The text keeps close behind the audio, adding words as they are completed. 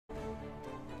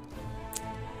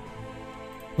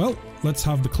Well, let's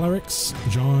have the clerics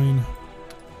join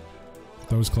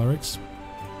those clerics.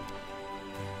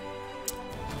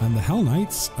 And the Hell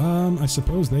Knights, I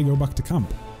suppose they go back to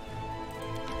camp.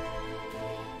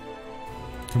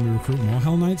 Can we recruit more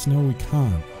Hell Knights? No, we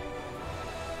can't.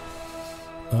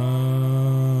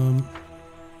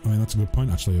 I mean, that's a good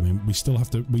point, actually. I mean, we still have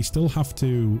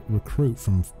to recruit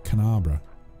from Canabra.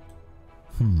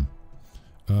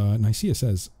 Nicaea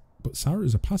says, but Sarah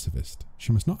is a pacifist.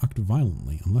 She must not act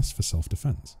violently unless for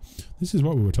self-defense. This is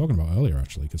what we were talking about earlier,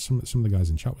 actually, because some of the guys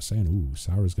in chat were saying, ooh,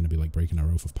 Sarah's going to be like breaking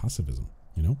her oath of pacifism,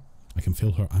 you know? I can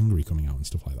feel her angry coming out and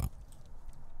stuff like that.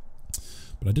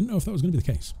 But I didn't know if that was going to be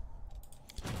the case.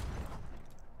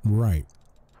 Right.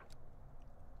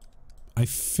 I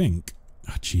think...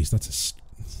 Ah, jeez, that's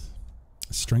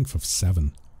a strength of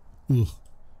 7. Ugh.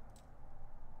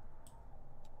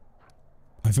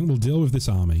 I think we'll deal with this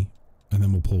army, and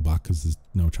then we'll pull back, because there's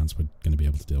no chance we're going to be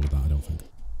able to deal with that, I don't think.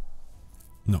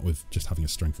 Not with just having a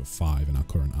strength of 5 in our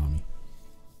current army.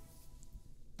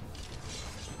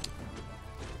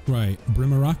 Right,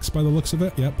 Brimarax by the looks of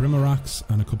it. Yeah, Brimarax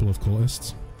and a couple of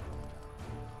cultists.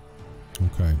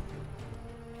 Okay.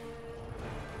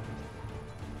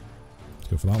 Let's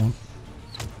go for that one.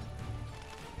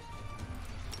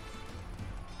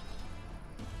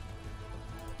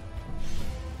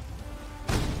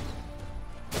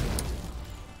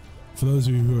 For those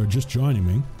of you who are just joining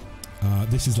me,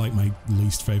 this is like my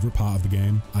least favorite part of the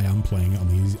game. I am playing it on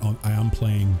the easy. I am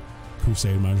playing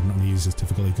Crusade Management on the easiest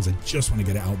difficulty because I just want to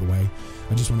get it out of the way.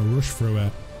 I just want to rush through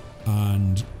it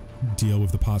and deal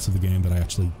with the parts of the game that I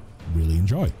actually really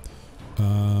enjoy.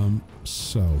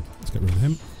 So let's get rid of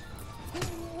him.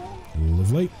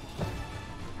 Lovely.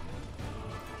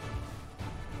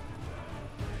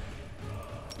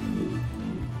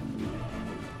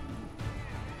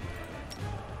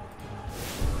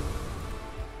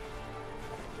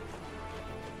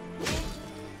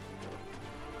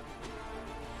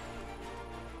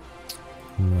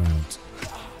 Right.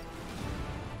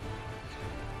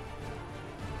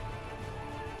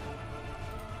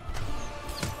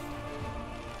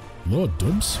 Lord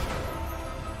Dubs?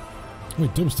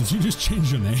 Wait, Dubs, did you just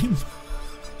change your name?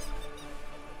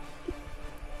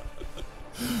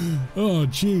 Oh,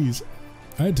 jeez.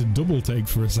 I had to double take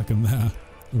for a second there.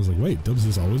 I was like, wait, Dubs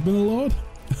has always been a lord?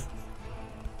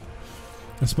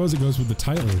 I suppose it goes with the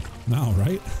title now,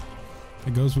 right?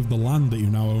 It goes with the land that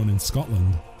you now own in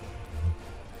Scotland.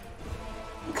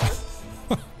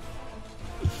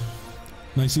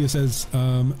 Nicaea says,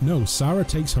 no, Sarah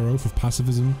takes her oath of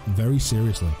pacifism very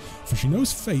seriously, for she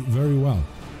knows fate very well.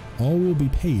 All will be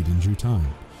paid in due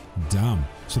time. Damn.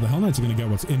 So the Hell Knights are going to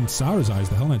get what's... In Sarah's eyes,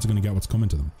 the Hell Knights are going to get what's coming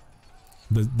to them.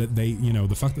 They, you know,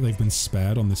 the fact that they've been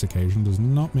spared on this occasion does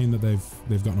not mean that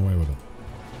they've gotten away with it.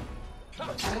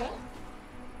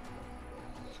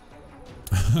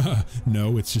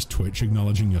 No, it's just Twitch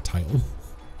acknowledging your title.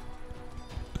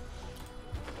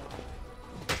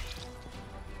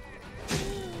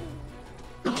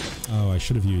 Oh, I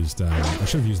should have used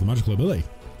the magical ability.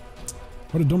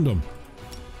 What a dum-dum.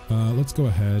 Let's go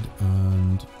ahead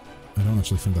and... I don't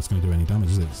actually think that's going to do any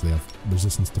damage, is it? Because they have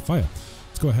resistance to fire.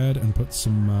 Let's go ahead and put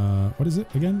some... what is it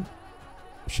again?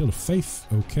 Shield of Faith.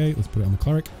 Okay, let's put it on the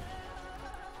cleric.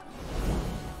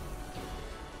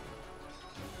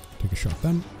 Take a shot at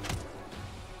them.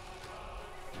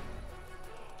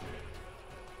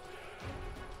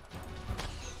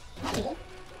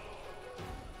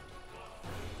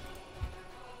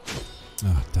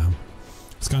 Ah, damn. I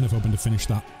was kind of hoping to finish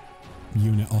that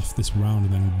unit off this round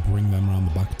and then bring them around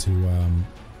the back to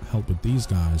help with these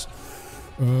guys.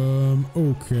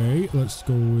 Okay, let's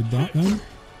go with that then.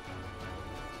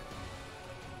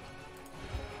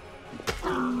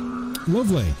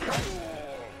 Lovely.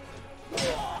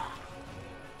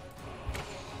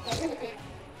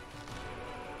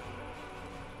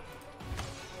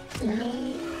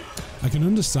 I can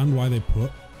understand why they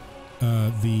put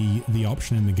the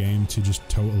option in the game to just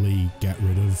totally get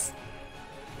rid of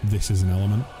this as an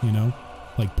element, you know,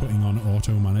 like putting on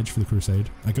auto manage for the Crusade.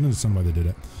 I can understand why they did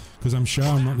it, because I'm sure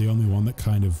I'm not the only one that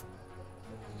kind of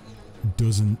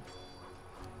doesn't...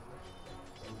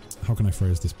 How can I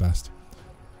phrase this best?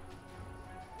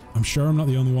 I'm sure I'm not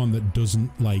the only one that doesn't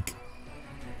like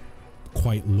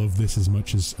quite love this as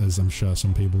much as I'm sure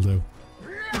some people do.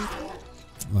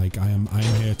 Like I am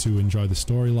here to enjoy the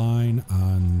storyline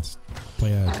and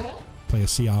play a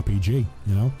CRPG,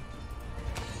 you know.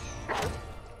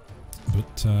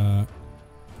 But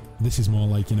this is more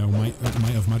like, you know, Might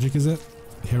of Magic, is it?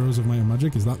 Heroes of Might of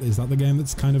Magic, is that the game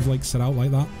that's kind of like set out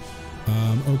like that?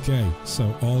 Okay,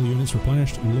 so all units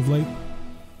replenished, lovely.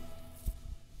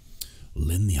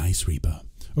 Lynn the Ice Reaper.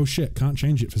 Oh shit, can't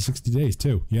change it for 60 days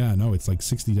too. Yeah, no, it's like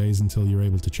 60 days until you're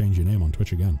able to change your name on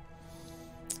Twitch again.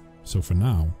 So for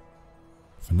now,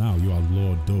 you are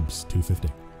Lord Dubs 250.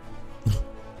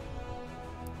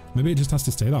 Maybe it just has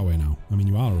to stay that way now. I mean,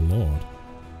 you are a lord.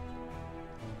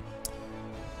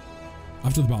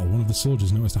 After the battle, one of the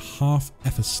soldiers noticed a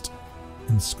half-effaced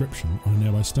inscription on a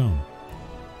nearby stone.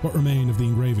 What remained of the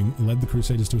engraving led the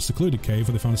Crusaders to a secluded cave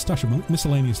where they found a stash of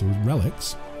miscellaneous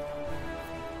relics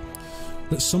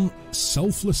that some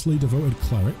selflessly devoted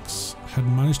clerics had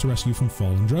managed to rescue from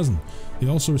fallen Dresden. They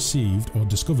also received, or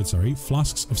discovered, sorry,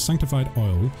 flasks of sanctified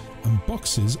oil and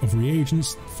boxes of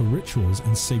reagents for rituals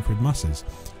and sacred masses.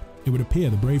 It would appear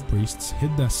the brave priests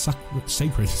hid their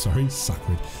sacred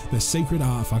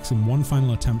artifacts in one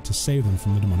final attempt to save them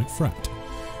from the demonic threat.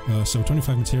 So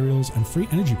 25 materials and free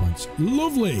energy points.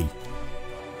 Lovely!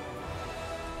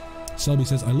 Selby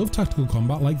says, I love tactical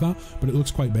combat like that, but it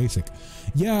looks quite basic.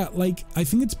 Yeah, like, I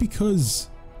think it's because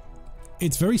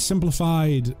it's very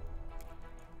simplified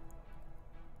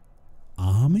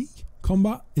army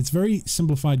combat. It's very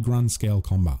simplified grand scale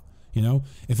combat. You know,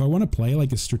 if I want to play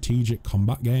like a strategic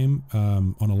combat game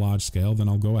on a large scale, then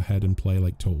I'll go ahead and play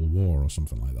like Total War or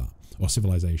something like that. Or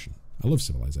Civilization. I love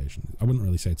Civilization. I wouldn't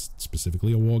really say it's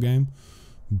specifically a war game,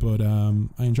 but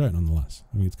I enjoy it nonetheless.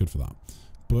 I think it's good for that.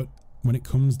 But when it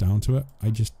comes down to it,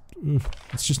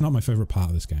 it's just not my favourite part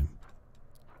of this game.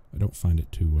 I don't find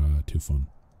it too fun.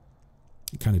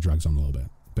 It kind of drags on a little bit.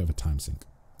 Bit of a time sink.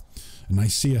 And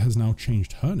Nicaea has now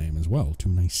changed her name as well to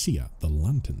Nicaea, the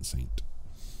Lantern Saint.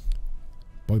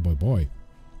 Boy.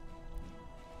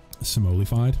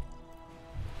 Simolified.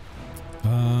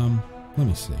 Let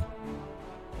me see.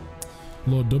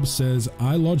 Lord Dubs says,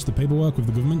 I lodged the paperwork with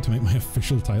the government to make my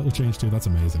official title change too. That's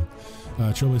amazing.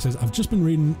 Trouble says, I've just been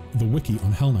reading the wiki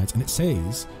on Hell Knights and it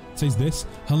says this,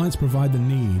 Hell Knights provide the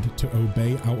need to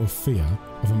obey out of fear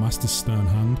of a master's stern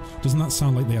hand. Doesn't that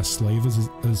sound like they are slaves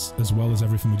as well as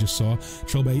everything we just saw?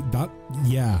 Trilby, that,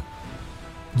 yeah.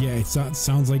 Yeah, that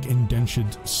sounds like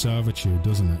indentured servitude,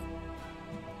 doesn't it?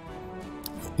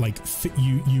 Like,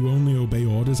 you only obey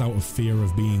orders out of fear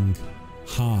of being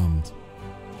harmed.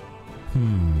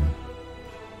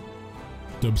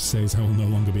 Dubs says, I will no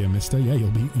longer be a mister. Yeah,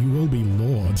 you will be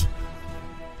Lord.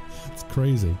 It's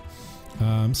crazy.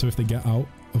 So if they get out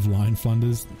of line,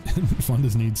 Flanders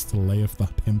needs to lay off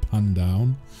that pimp hand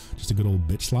down. Just a good old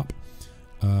bitch slap.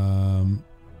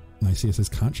 Nicaea says,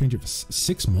 can't change it for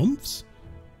 6 months?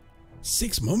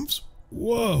 6 months?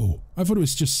 Whoa! I thought it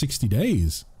was just 60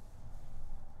 days.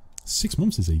 6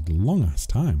 months is a long ass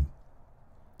time.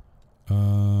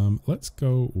 Let's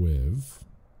go with...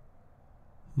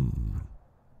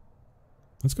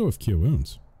 Let's go with Cure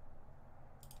Wounds.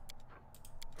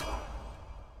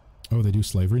 Oh, they do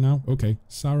slavery now? Okay.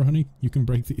 Sarah, honey, you can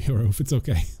break the ear off. It's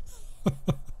okay.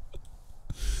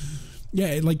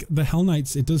 Yeah, like, the Hell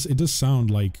Knights, it does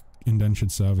sound like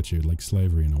indentured servitude, like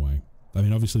slavery in a way. I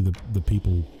mean, obviously the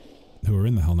people who are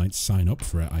in the Hell Knights sign up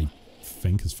for it, I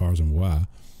think, as far as I'm aware.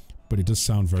 But it does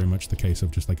sound very much the case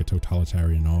of just like a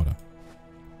totalitarian order.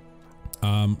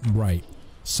 Right.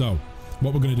 So,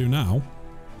 what we're going to do now,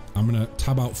 I'm going to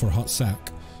tab out for a hot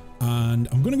sec, and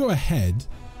I'm going to go ahead,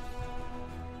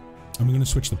 and we're going to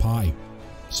switch the party.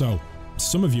 So,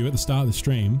 some of you at the start of the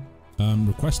stream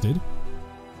requested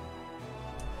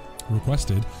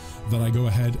that I go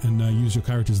ahead and use your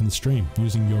characters in the stream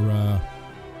using your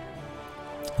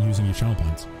channel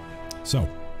points. So,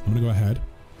 I'm going to go ahead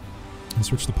and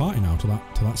switch the party now to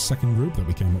that second group that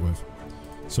we came up with.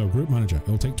 So, group manager.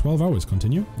 It'll take 12 hours.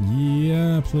 Continue?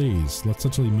 Yeah, please. Let's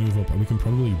actually move up. We can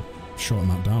probably shorten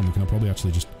that down. We can probably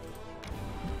actually just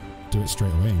do it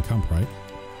straight away in camp, right?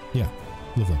 Yeah.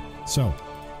 Lovely. So,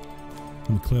 let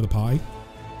me clear the party.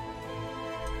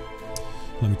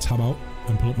 Let me tab out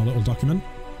and pull up my little document.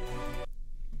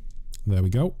 There we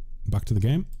go. Back to the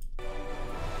game.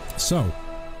 So,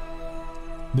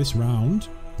 this round,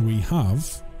 we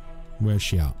have... Where's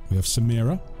she at? We have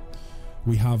Samira.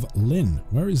 We have Lynn.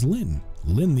 Where is Lynn?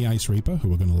 Lynn the Ice Reaper, who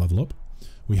we're going to level up.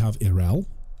 We have Irel.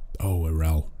 Oh,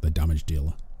 Irel, the damage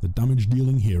dealer. The damage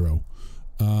dealing hero.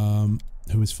 Who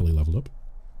is fully leveled up.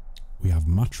 We have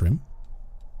Matrim.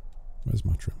 Where's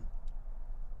Matrim?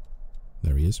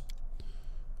 There he is.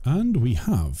 And we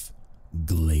have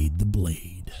Glade the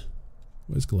Blade.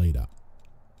 Where's Glade at?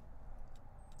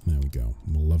 There we go.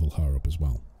 We'll level her up as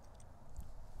well.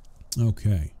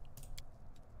 Okay.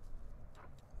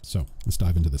 So, let's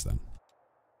dive into this then.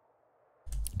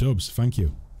 Dubs, thank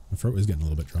you. My throat is getting a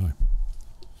little bit dry.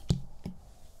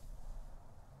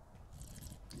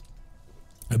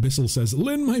 Abyssal says,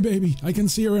 Lynn, my baby, I can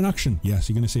see her in action. Yes,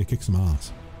 you're going to see her kick some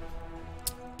ass.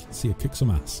 You can see her kick some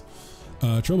ass.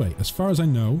 Trilby, as far as I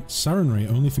know, Sarenrae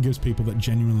only forgives people that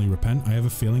genuinely repent. I have a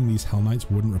feeling these Hell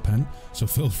Knights wouldn't repent, so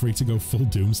feel free to go full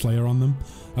Doomslayer on them.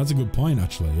 That's a good point,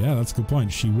 actually. Yeah, that's a good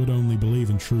point. She would only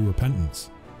believe in true repentance.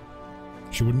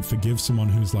 She wouldn't forgive someone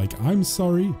who's like, I'm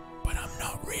sorry, but I'm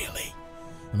not really.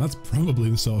 And that's probably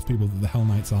the sort of people that the Hell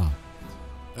Knights are.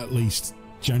 At least,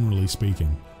 generally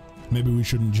speaking. Maybe we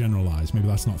shouldn't generalize. Maybe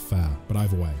that's not fair, but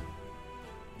either way.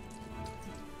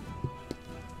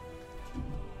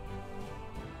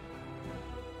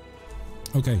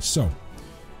 Okay, so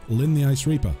Lynn the Ice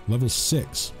Reaper, level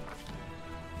 6.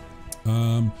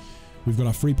 We've got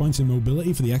our 3 points in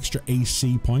mobility for the extra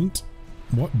AC point.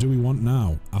 What do we want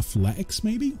now? Athletics,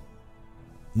 maybe?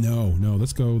 No,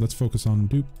 let's go. Let's focus on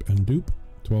dupe and dupe.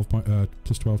 12 point,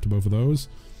 plus 12 to both of those.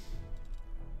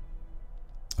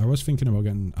 I was thinking about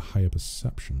getting a higher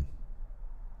perception.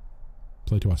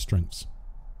 Play to our strengths.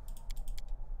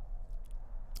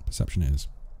 Perception it is.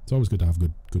 It's always good to have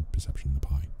good perception in the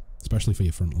pie. Especially for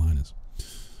your frontliners.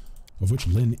 Of which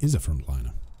Lynn is a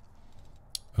frontliner.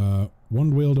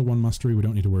 One wielder, one mastery, we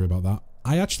don't need to worry about that.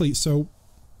 I actually, so,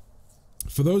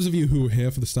 for those of you who were here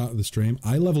for the start of the stream,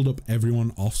 I leveled up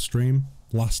everyone off stream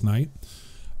last night.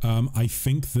 I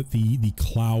think that the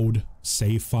cloud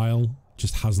save file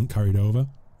just hasn't carried over.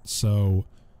 So,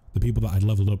 the people that I'd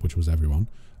leveled up, which was everyone,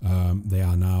 they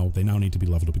now need to be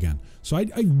leveled up again. So I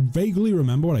vaguely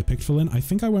remember what I picked for Lynn. I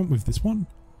think I went with this one.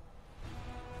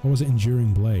 Or was it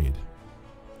Enduring Blade?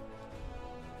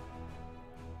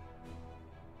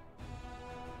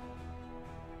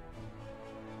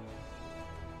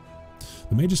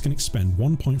 The mages can expend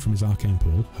 1 point from his arcane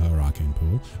pool, her arcane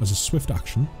pool, as a swift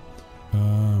action.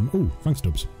 Oh, thanks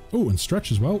Dubs. Oh, and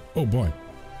stretch as well. Oh boy.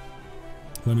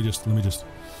 Let me just.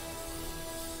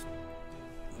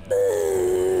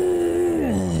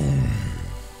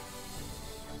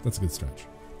 That's a good stretch.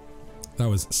 That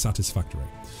was satisfactory.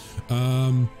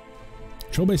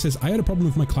 Trollbay says, I had a problem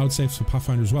with my cloud saves for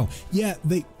Pathfinder as well. Yeah,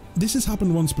 this has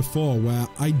happened once before where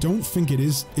I don't think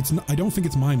I don't think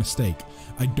it's my mistake.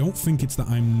 I don't think it's that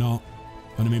I'm not,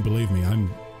 and I mean, believe me,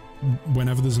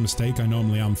 whenever there's a mistake, I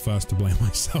normally am first to blame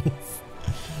myself.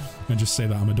 And just say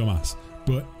that I'm a dumbass.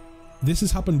 But this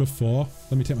has happened before.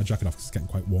 Let me take my jacket off because it's getting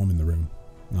quite warm in the room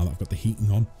now that I've got the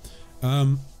heating on.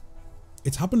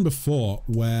 It's happened before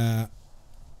where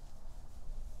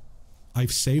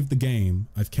I've saved the game,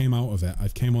 I've came out of it,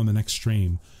 I've came on the next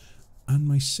stream, and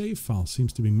my save file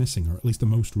seems to be missing, or at least the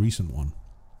most recent one.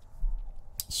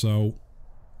 So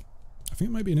I think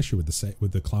it might be an issue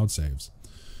with the cloud saves.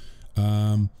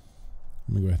 Let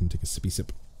me go ahead and take a sippy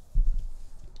sip.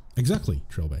 Exactly,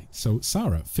 Trilby. So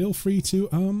Sarah, feel free to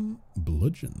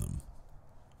bludgeon them.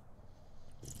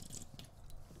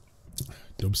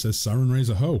 Dubs says Sarenrae's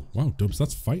a hoe. Wow, Dubs,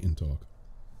 that's fighting talk.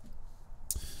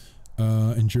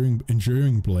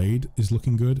 Enduring Blade is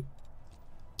looking good.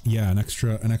 Yeah, an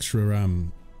extra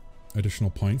additional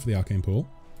point for the arcane pool.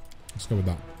 Let's go with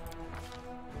that.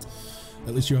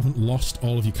 At least you haven't lost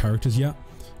all of your characters yet.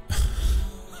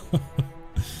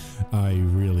 I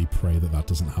really pray that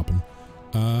doesn't happen.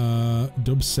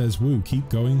 Dubs says, woo, keep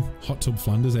going. Hot Tub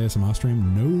Flanders ASMR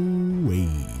stream. No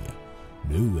way.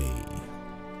 No way.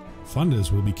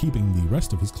 Flanders will be keeping the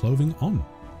rest of his clothing on.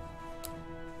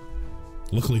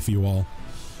 Luckily for you all.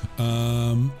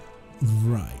 Right.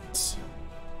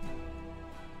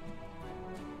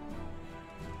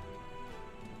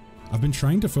 I've been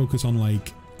trying to focus on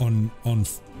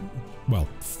well,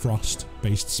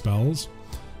 frost-based spells.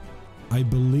 I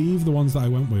believe the ones that I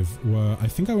went with were, I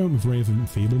think I went with Ray of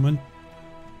Enfeeblement.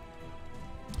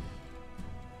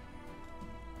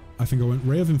 I think I went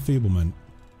Ray of Enfeeblement.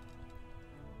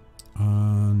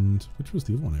 And which was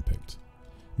the other one I picked?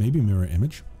 Maybe Mirror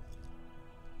Image.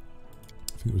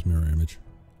 I think it was Mirror Image.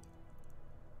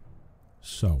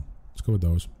 So, let's go with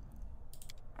those.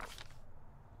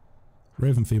 Ray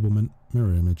of Enfeeblement,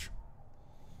 Mirror Image.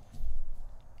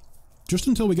 Just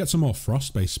until we get some more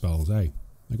frost-based spells, eh?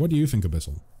 Like, what do you think,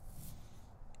 Abyssal?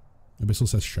 Abyssal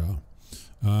says sure.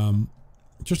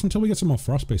 Just until we get some more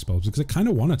frost-based spells, because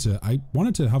I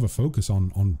wanted to have a focus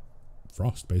on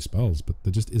frost-based spells, but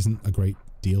there just isn't a great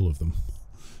deal of them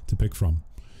to pick from.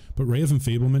 But Ray of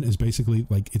Enfeeblement is basically,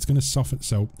 like, it's going to soften,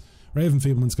 so Ray of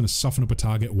Enfeeblement's going to soften up a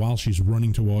target while she's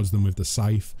running towards them with the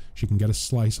scythe. She can get a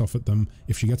slice off at them.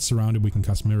 If she gets surrounded, we can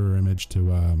cast Mirror Image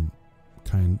to,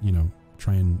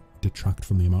 try and detract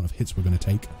from the amount of hits we're going to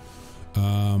take.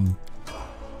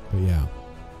 But yeah.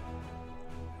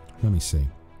 Let me see.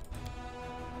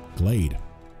 Glade.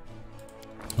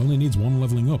 Only needs one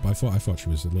leveling up. I thought she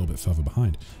was a little bit further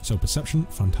behind. So Perception,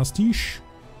 Fantastisch.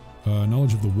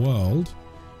 Knowledge of the World.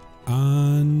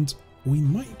 And we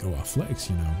might go Athletics,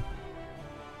 you know.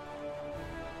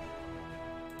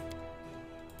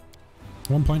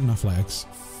 1 point in athletics,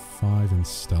 5 in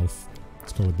stealth.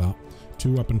 Let's go with that.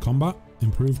 2-weapon combat,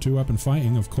 improved 2-weapon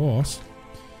fighting, of course.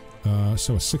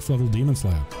 So a 6th level Demon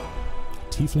Slayer.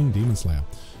 Tiefling Demon Slayer.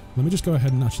 Let me just go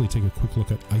ahead and actually take a quick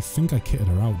look at... I think I kitted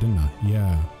her out, didn't I?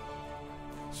 Yeah.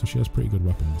 So she has pretty good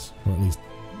weapons. Or at least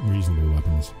reasonable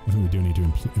weapons. I think we do need to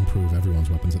improve everyone's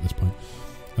weapons at this point.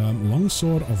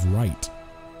 Longsword of Right.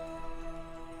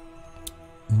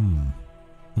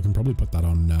 We can probably put that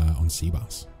on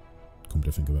Seabass. Come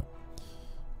to think of it.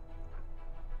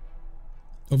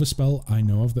 Other spell I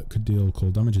know of that could deal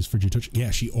cold damage is Frigid Touch.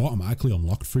 Yeah, she automatically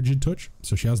unlocked Frigid Touch,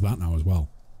 so she has that now as well.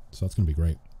 So that's going to be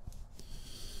great.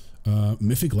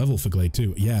 Mythic level for Glade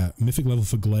too. Yeah, Mythic level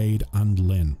for Glade and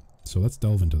Lyn. So let's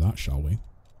delve into that, shall we?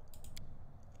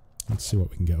 Let's see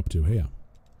what we can get up to here.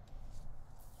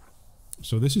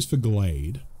 So this is for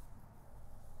Glade.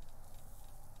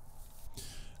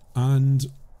 And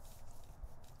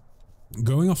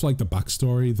going off like the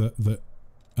backstory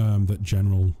that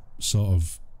General sort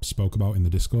of spoke about in the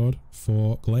Discord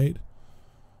for Glade,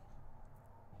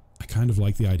 I kind of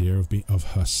like the idea of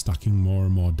her stacking more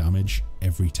and more damage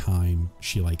every time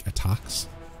she like attacks.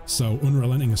 So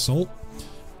Unrelenting Assault,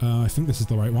 I think this is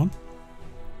the right one.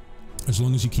 As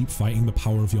long as you keep fighting, the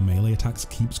power of your melee attacks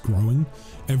keeps growing.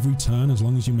 Every turn, as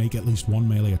long as you make at least one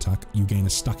melee attack, you gain a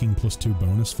stacking +2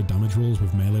 bonus for damage rolls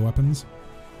with melee weapons.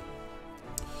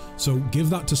 So give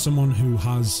that to someone who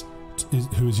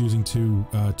is using two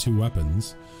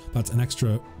weapons. That's an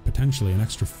extra, potentially an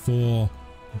extra 4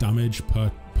 damage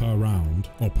per round,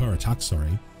 or per attack,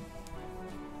 sorry.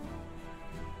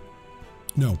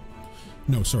 No,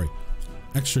 sorry.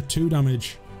 Extra 2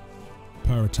 damage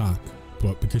per attack,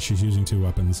 but because she's using 2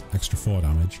 weapons, extra 4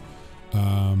 damage.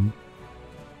 And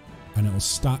it'll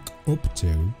stack up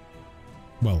to,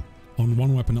 well, on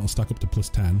one weapon it'll stack up to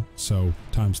 +10, so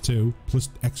times 2, plus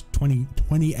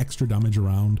 20 extra damage a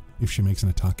round if she makes an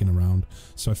attack in a round.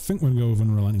 So I think we're going to go with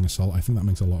Unrelenting Assault. I think that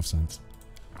makes a lot of sense.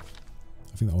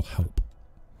 I think that will help.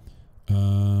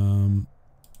 And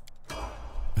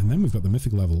then we've got the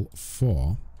Mythic level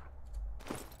for...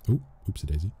 Oh, oopsie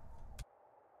daisy.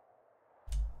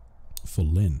 For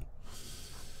Lyn.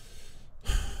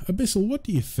 Abyssal, what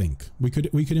do you think? We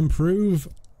could improve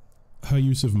her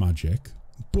use of magic,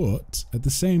 but at the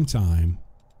same time,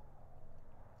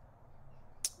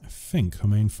 I think her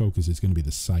main focus is going to be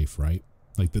the scythe, right?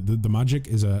 Like the magic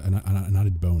is an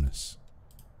added bonus.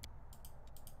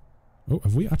 Oh,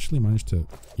 have we actually managed to...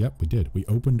 Yep, we did.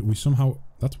 We somehow...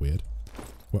 That's weird.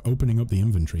 We're opening up the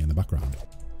inventory in the background.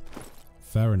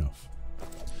 Fair enough.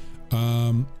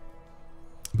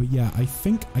 But yeah, I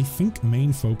think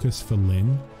main focus for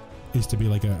Lyn is to be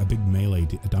like a big melee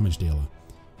damage dealer.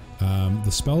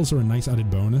 The spells are a nice added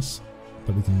bonus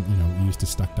that we can, you know, use to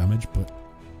stack damage, but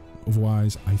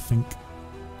otherwise, I think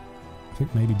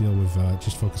maybe deal with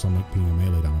just focus on like being a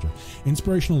melee damager.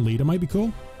 Inspirational Leader might be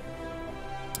cool.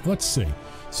 Let's see.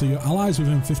 So your allies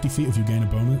within 50 feet of you gain a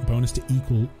bonus to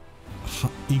equal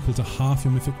to half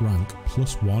your mythic rank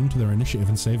 +1 to their initiative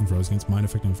and saving throws against minor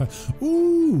affecting effect.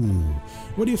 Ooh,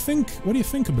 what do you think? What do you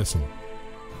think, Abyssal?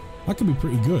 That could be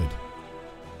pretty good.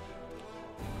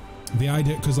 The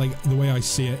idea, because like the way I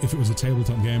see it, if it was a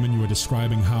tabletop game and you were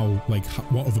describing how like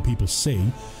what other people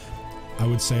see, I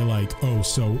would say like, oh,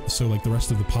 so like the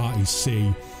rest of the party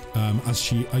see as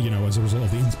she, you know, as a result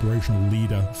of the inspirational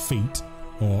leader feat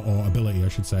or ability, I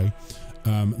should say,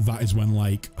 that is when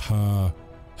like her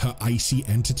icy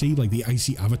entity, like the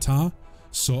icy avatar,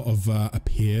 sort of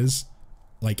appears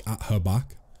like at her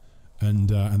back, and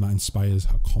that inspires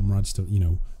her comrades to, you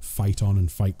know, fight on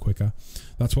and fight quicker.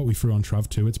 That's what we threw on Trav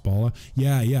too. It's baller.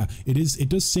 Yeah, it is. It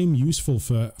does seem useful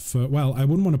for well, I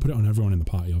wouldn't want to put it on everyone in the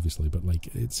party, obviously, but like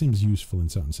it seems useful in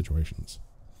certain situations.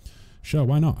 Sure,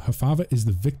 why not? Her father is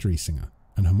the victory singer,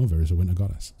 and her mother is a winter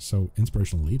goddess. So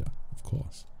inspirational leader, of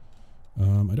course.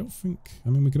 I don't think... I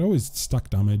mean, we could always stack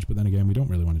damage, but then again, we don't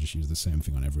really want to just use the same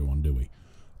thing on everyone, do we?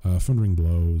 Thundering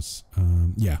Blows.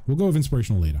 Yeah, we'll go with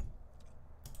Inspirational Leader.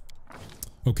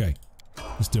 Okay,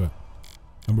 let's do it.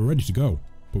 And we're ready to go,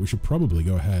 but we should probably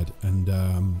go ahead and...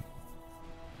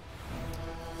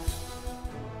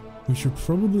 we should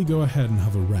probably go ahead and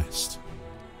have a rest.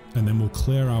 And then we'll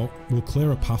clear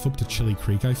a path up to Chili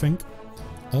Creek, I think.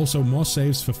 Also, more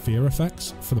saves for fear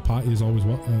effects for the party is always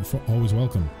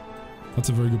welcome. That's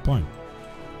a very good point.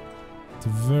 It's a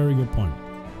very good point.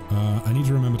 I need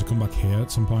to remember to come back here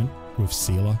at some point with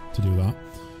Sealer to do that.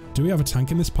 Do we have a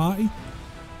tank in this party?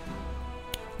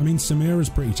 I mean, Samira's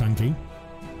pretty tanky.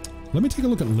 Let me take a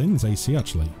look at Lyn's AC,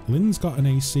 actually. Lyn's got an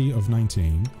AC of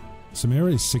 19.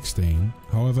 Samira is 16.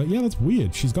 However, yeah, that's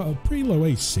weird. She's got a pretty low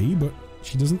AC, but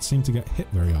she doesn't seem to get hit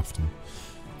very often.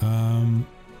 19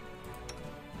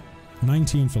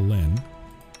 for Lynn.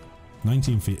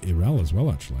 19 for Irel as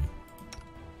well, actually.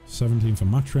 17 for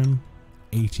Matrim.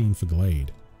 18 for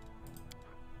Glade.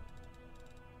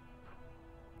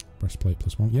 Breastplate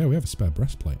 +1. Yeah, we have a spare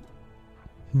breastplate.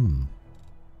 Who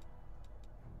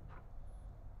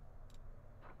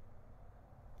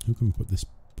can we put this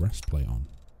breastplate on?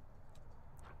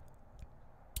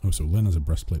 Oh, so Lynn has a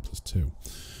breastplate +2.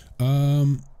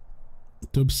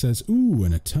 Dub says, "Ooh,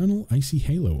 an eternal icy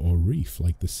halo or reef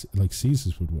like this, like Caesar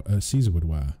would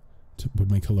wear,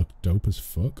 would make her look dope as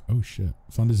fuck." Oh shit!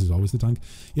 Flanders is always the tank.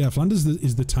 Yeah, Flanders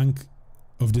is the tank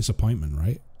of disappointment,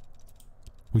 right?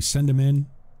 We send him in,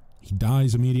 he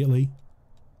dies immediately.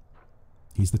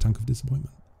 He's the tank of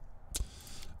disappointment.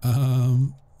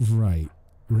 Right.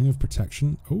 Ring of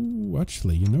protection. Oh,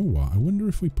 actually, you know what? I wonder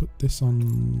if we put this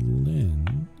on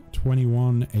Lynn.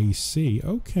 21 AC.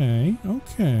 Okay,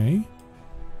 okay.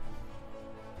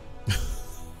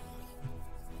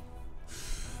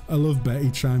 I love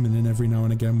Betty chiming in every now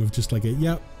and again with just like a,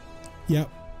 yep,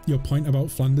 your point about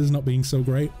Flanders not being so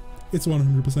great. It's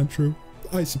 100% true.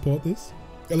 I support this.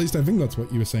 At least I think that's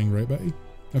what you were saying, right, Betty?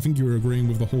 I think you were agreeing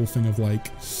with the whole thing of like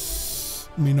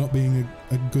me not being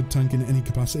a good tank in any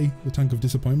capacity. The tank of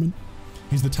disappointment.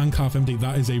 He's the tank half empty.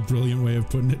 That is a brilliant way of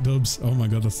putting it, Dubs. Oh my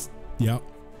god, that's, yeah.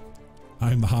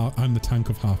 I'm the tank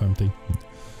of half empty.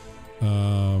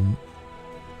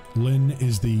 Lynn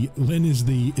is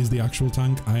the actual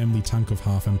tank. I am the tank of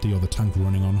half empty, or the tank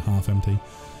running on half empty.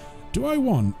 Do I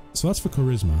want, so that's for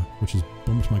charisma, which has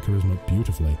bumped my charisma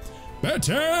beautifully.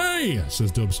 Betty,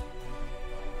 says Dubs.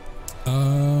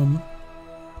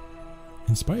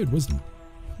 Inspired wisdom.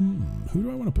 Who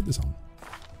do I want to put this on?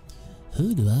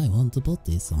 Who do I want to put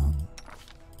this on?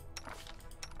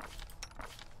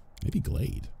 Maybe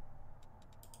Glade.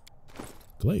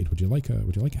 Glade, would you like a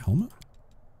helmet?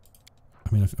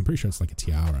 I mean, I'm pretty sure it's like a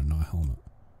tiara, not a helmet.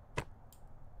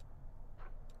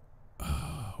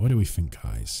 What do we think,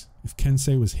 guys? If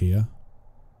Kensei was here,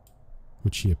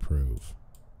 would she approve?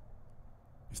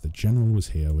 If the general was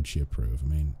here, would she approve? I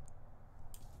mean,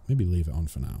 maybe leave it on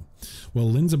for now. Well,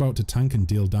 Lynn's about to tank and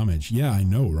deal damage. Yeah, I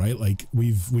know, right? Like,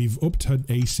 we've upped her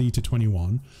AC to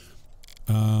 21.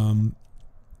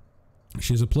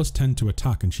 She has a +10 to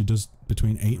attack, and she does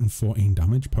between 8 and 14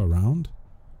 damage per round.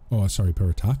 Oh, sorry, per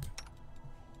attack.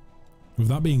 With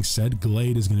that being said,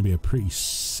 Glade is going to be a pretty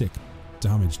sick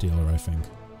damage dealer, I think.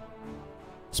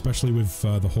 Especially with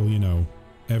the whole, you know,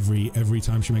 every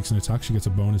time she makes an attack, she gets a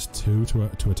bonus 2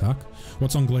 to attack.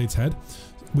 What's on Glade's head?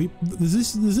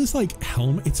 There's this like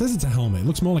helmet. It says it's a helmet. It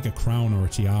looks more like a crown or a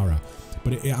tiara,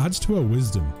 but it adds to her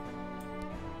wisdom.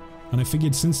 And I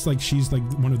figured since like she's like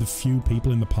one of the few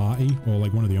people in the party, or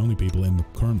like one of the only people in the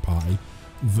current party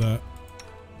that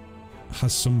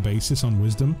has some basis on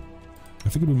wisdom, I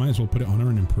figured we might as well put it on her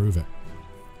and improve it.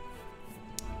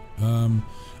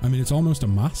 I mean, it's almost a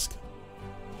mask.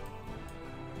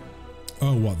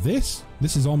 Oh, what, this?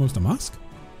 This is almost a mask?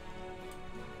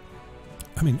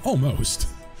 I mean, almost.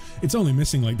 It's only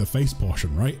missing like the face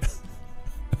portion, right?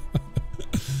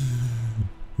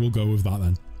 We'll go with that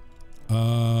then.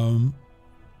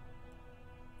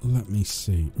 Let me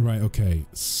see. Right, okay.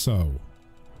 So,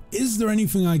 is there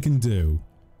anything I can do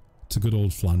to good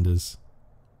old Flanders?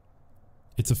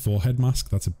 It's a forehead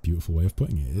mask. That's a beautiful way of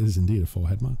putting it. It is indeed a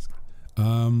forehead mask.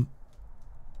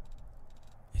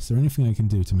 Is there anything I can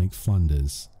do to make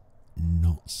Flanders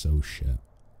not so shit?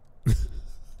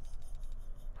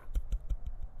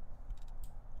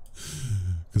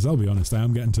 Because I'll be honest, I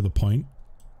am getting to the point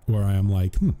where I am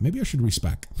like, maybe I should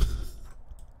respec.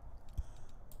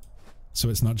 So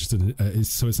it's not just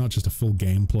a full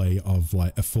gameplay of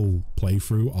like a full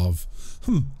playthrough of,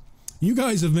 you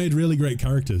guys have made really great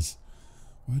characters.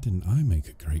 Why didn't I make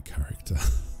a great character?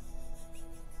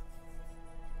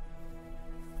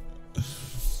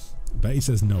 Betty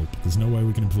says nope. There's no way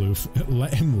we can improve.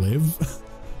 Let him live.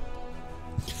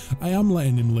 I am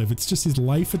letting him live. It's just his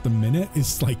life at the minute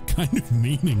is like kind of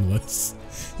meaningless.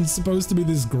 He's supposed to be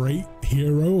this great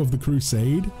hero of the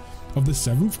crusade. Of the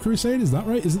 7th crusade? Is that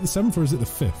right? Is it the 7th or is it the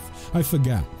 5th? I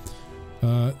forget.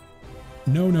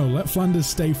 No, let Flanders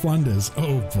stay Flanders.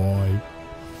 Oh boy.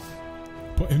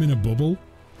 Put him in a bubble?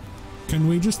 Can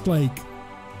we just like...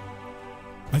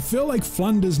 I feel like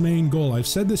Flanders' main goal, I've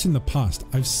said this in the past,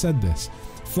 I've said this.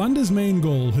 Flanders' main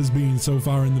goal has been so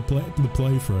far in the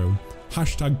playthrough,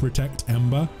 hashtag protect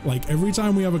Ember. Like every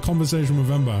time we have a conversation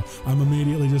with Ember, I'm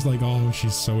immediately just like, oh,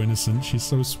 she's so innocent, she's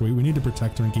so sweet, we need to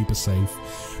protect her and keep her safe.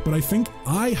 But I think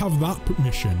I have that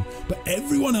mission, but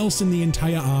everyone else in the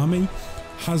entire army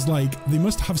has like, they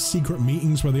must have secret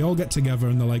meetings where they all get together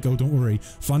and they're like, oh, don't worry,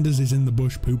 Flanders is in the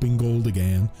bush pooping gold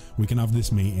again. We can have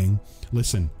this meeting.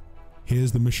 Listen,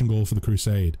 here's the mission goal for the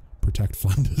crusade. Protect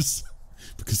Flanders.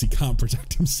 Because he can't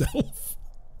protect himself.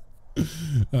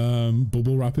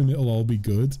 Bubble wrap him, it'll all be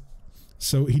good.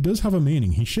 So he does have a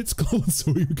meaning. He shits gold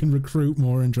so he can recruit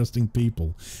more interesting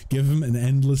people. Give him an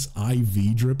endless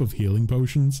IV drip of healing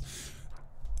potions.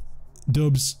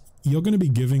 Dubs, you're going to be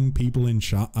giving people in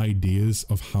chat ideas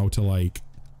of how to like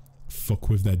fuck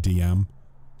with their DM.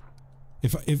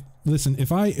 Listen,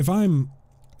 if I'm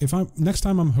next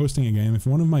time I'm hosting a game, if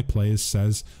one of my players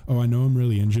says, oh, I know I'm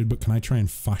really injured, but can I try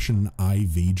and fashion an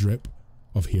IV drip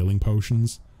of healing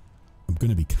potions? I'm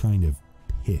going to be kind of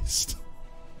pissed.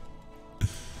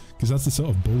 Because that's the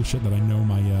sort of bullshit that I know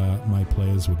my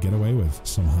players would get away with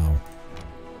somehow.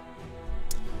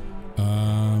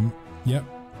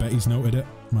 Yep, Betty's noted it.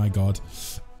 My god.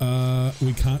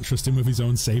 We can't trust him with his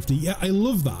own safety. Yeah, I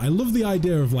love that. I love the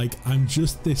idea of like, I'm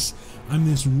this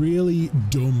really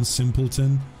dumb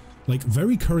simpleton, like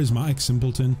very charismatic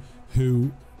simpleton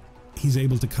who he's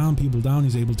able to calm people down,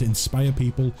 he's able to inspire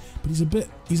people, but he's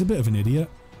a bit of an idiot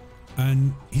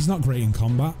and he's not great in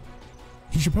combat.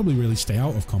 He should probably really stay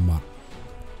out of combat.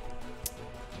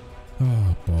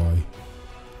 Oh boy.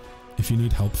 If you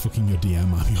need help fucking your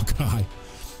DM, I'm your guy.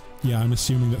 Yeah, I'm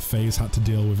assuming that FaZe had to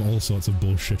deal with all sorts of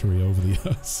bullshittery over the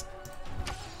years.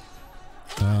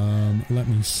 Let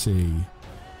me see.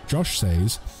 Josh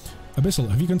says, Abyssal,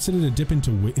 have you considered a dip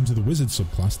into the wizard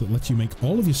subclass that lets you make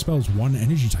all of your spells one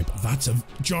energy type?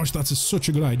 Josh, that's such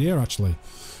a good idea, actually.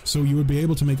 So you would be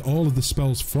able to make all of the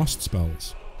spells frost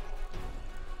spells.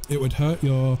 It would hurt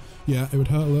your... Yeah, it would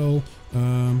hurt a little.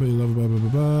 But you love blah, blah, blah,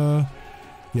 blah.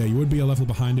 Yeah, you would be a level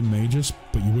behind in mages,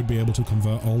 but you would be able to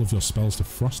convert all of your spells to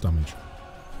frost damage.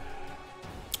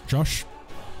 Josh,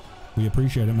 we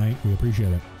appreciate it, mate. We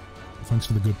appreciate it. Thanks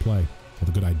for the good play. Or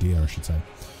the good idea, I should say.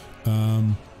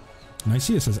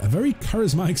 Nicaea says, a very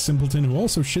charismatic simpleton who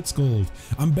also shits gold.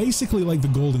 I'm basically like the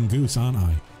golden goose, aren't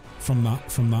I? From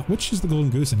that. Which is the golden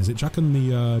goose in? Is it Jack and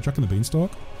the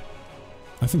Beanstalk?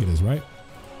 I think it is, right?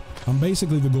 I'm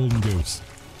basically the golden goose.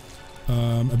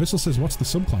 Abyssal says, what's the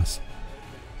subclass?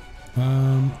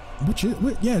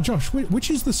 Yeah, Josh,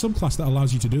 which is the subclass that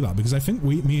allows you to do that? Because I think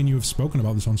me and you have spoken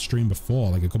about this on stream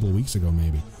before, like a couple of weeks ago,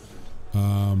 maybe.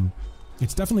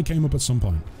 It's definitely came up at some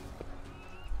point.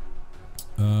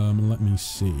 Let me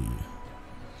see.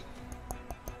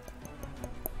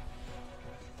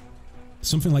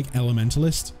 Something like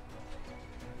Elementalist.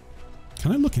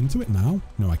 Can I look into it now?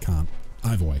 No, I can't.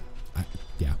 Either way.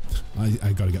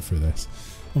 I gotta get through this.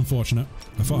 Unfortunate.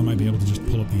 I thought I might be able to just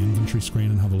pull up the inventory screen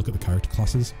and have a look at the character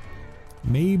classes.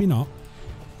 Maybe not.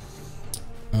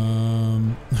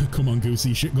 Come on,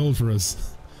 Goosey, shit gold for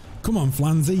us. Come on,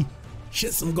 Flansy,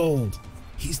 shit some gold.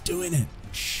 He's doing it.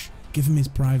 Shh. Give him his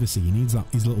privacy. He needs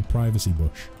his little privacy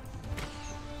bush.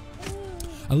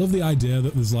 I love the idea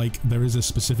that there is a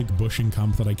specific bush in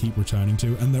camp that I keep returning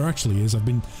to, and there actually is. I've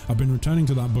been returning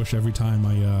to that bush every time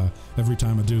I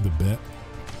do the bit.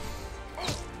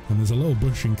 And there's a little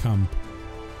bush in camp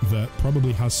that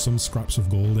probably has some scraps of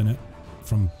gold in it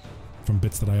from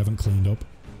bits that I haven't cleaned up.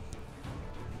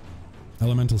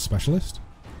 Elemental Specialist?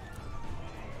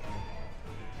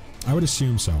 I would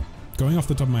assume so. Going off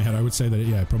the top of my head, I would say that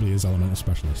it probably is Elemental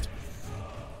Specialist.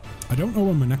 I don't know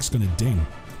when we're next going to ding.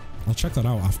 I'll check that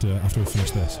out after we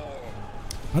finish this.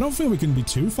 I don't feel we can be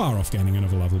too far off gaining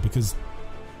another level because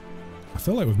I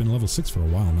feel like we've been level 6 for a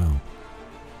while now.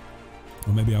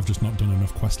 Or maybe I've just not done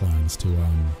enough quest lines to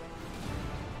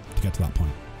get to that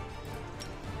point.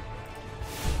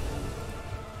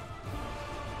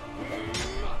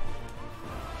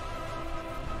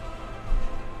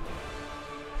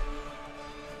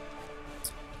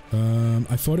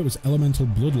 I thought it was Elemental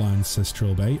Bloodlines, says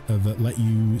Trillbait, that let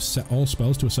you set all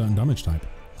spells to a certain damage type.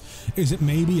 Is it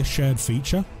maybe a shared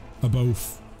feature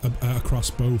across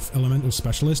both Elemental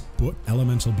Specialist, but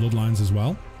Elemental Bloodlines as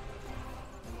well?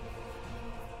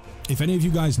 If any of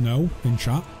you guys know in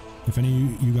chat, if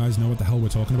any of you guys know what the hell we're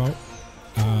talking about,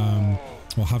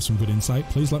 or have some good insight,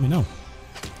 please let me know.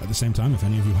 At the same time, if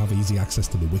any of you have easy access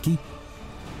to the wiki,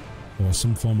 or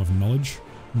some form of knowledge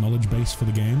base for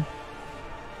the game,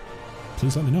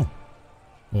 please let me know.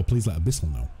 Or please let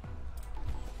Abyssal know.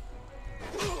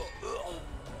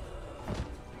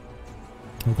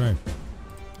 Okay.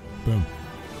 Boom.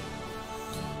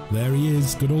 There he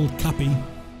is, good old Cappy.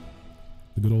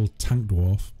 The good old tank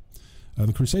dwarf.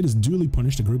 The Crusaders duly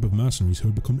punished a group of mercenaries who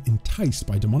had become enticed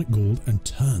by demonic gold and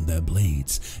turned their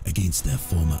blades against their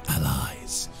former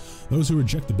allies. Those who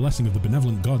reject the blessing of the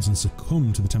benevolent gods and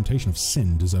succumb to the temptation of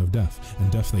sin deserve death,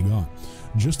 and death they got.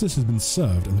 Justice has been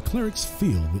served, and the clerics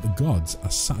feel that the gods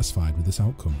are satisfied with this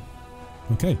outcome.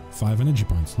 Okay, 5 energy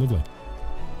points. Lovely.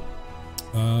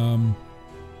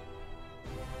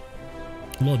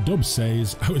 Lord Dubs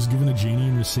says, I was given a genie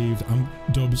and received...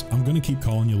 Dubs, I'm going to keep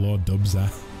calling you Lord Dubs there.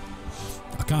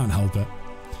 I can't help it.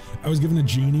 I was given a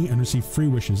genie and received 3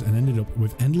 wishes and ended up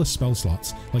with endless spell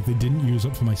slots, like they didn't use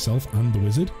up for myself and the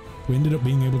wizard. We ended up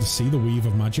being able to see the weave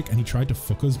of magic, and he tried to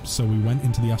fuck us, so we went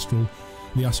into the astral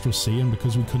sea, and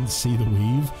because we couldn't see the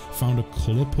weave, found a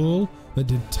colour pool that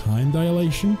did time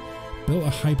dilation, built a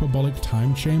hyperbolic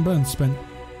time chamber, and spent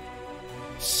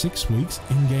 6 weeks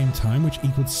in-game time, which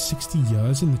equaled 60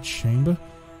 years in the chamber,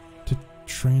 to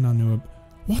train our new...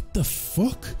 What the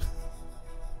fuck?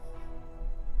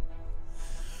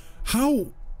 How?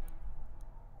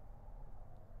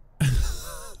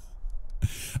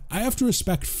 I have to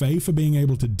respect Faye for being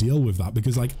able to deal with that,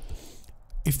 because, like,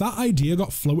 if that idea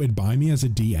got floated by me as a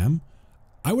DM,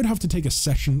 I would have to take a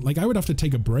session, like, I would have to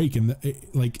take a break in the,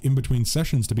 like, in between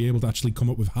sessions to be able to actually come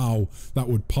up with how that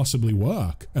would possibly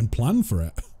work and plan for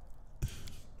it.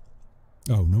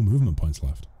 Oh, no movement points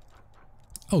left.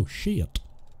 Oh, shit.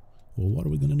 Well, what are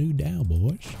we gonna do now,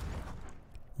 boys?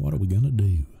 What are we gonna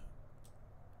do?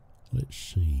 Let's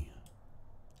see.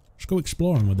 Let's go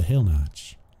exploring with the Hill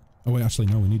Knights. Oh wait, actually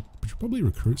no, we should probably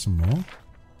recruit some more.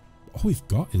 All we've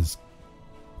got is...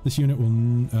 This unit will,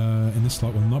 in this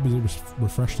slot, will not be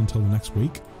refreshed until the next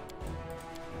week.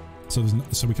 So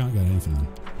so we can't get anything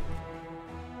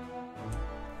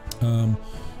then.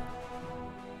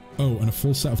 Oh, and a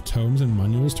full set of tomes and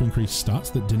manuals to increase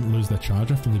stats that didn't lose their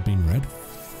charge after they'd been read.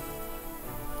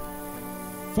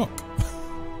 Fuck.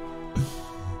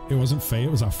 It wasn't Faye,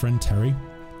 it was our friend Terry.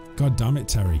 God damn it,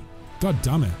 Terry. God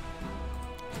damn it.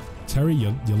 Terry,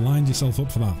 you lined yourself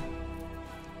up for that.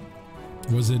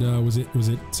 Was it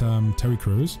Terry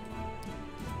Crews?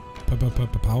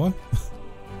 Power?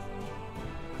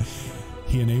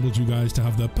 He enabled you guys to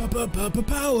have the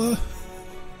power.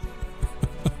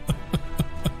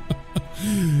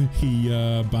 He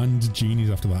banned genies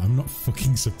after that. I'm not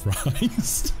fucking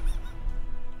surprised.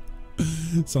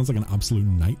 Sounds like an absolute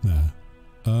nightmare.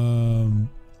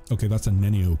 Okay, that's a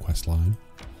Nenio quest line.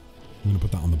 I'm gonna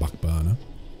put that on the back burner.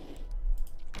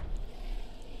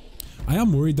 I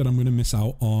am worried that I'm gonna miss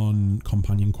out on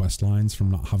companion quest lines from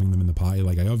not having them in the party.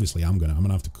 Like, I obviously am gonna. I'm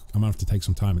gonna have to take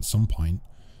some time at some point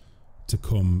to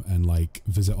come and, like,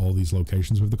 visit all these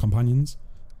locations with the companions.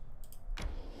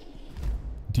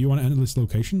 Do you want to enter this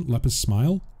location? Leper's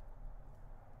Smile?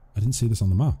 I didn't see this on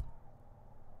the map.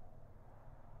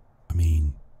 I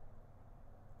mean...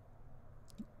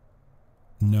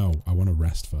 No, I want to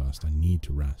rest first. I need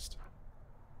to rest.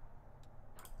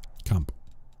 Camp.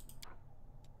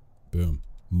 Boom.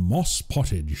 Moss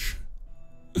Pottage.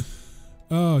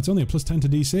 Oh, it's only a +10 to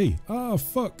DC. Oh,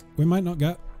 fuck. We might not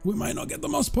get the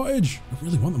Moss Pottage. I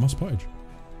really want the Moss Pottage.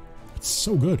 It's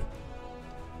so good.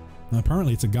 And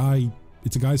apparently it's a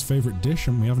guy's favorite dish,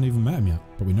 and we haven't even met him yet,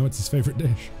 but we know it's his favorite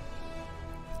dish.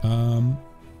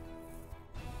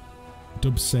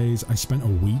 Dub says, I spent a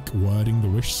week wording the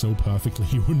wish so perfectly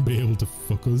he wouldn't be able to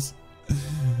fuck us.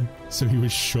 So he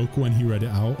was shook when he read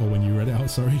it out, or when you read it out,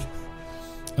 sorry.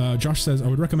 Josh says, I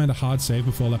would recommend a hard save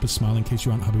before Leper's Smile in case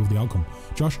you aren't happy with the outcome.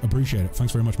 Josh, appreciate it.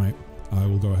 Thanks very much, mate. I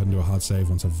will go ahead and do a hard save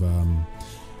once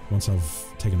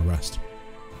I've taken a rest.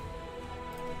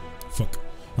 Fuck.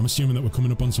 I'm assuming that we're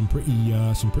coming up on some pretty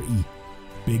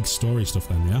big story stuff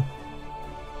then, yeah?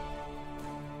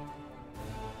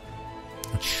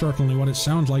 That's certainly what it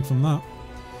sounds like from that.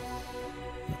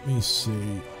 Let me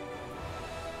see.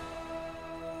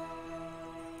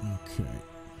 Okay.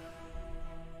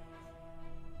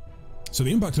 So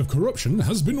the impact of corruption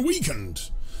has been weakened.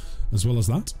 As well as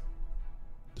that,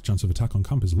 the chance of attack on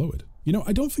camp is lowered. You know,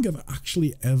 I don't think I've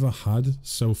actually ever had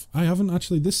I haven't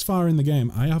actually, this far in the game,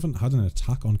 I haven't had an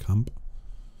attack on camp.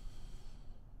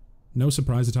 No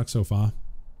surprise attack so far.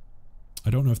 I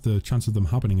don't know if the chance of them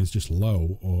happening is just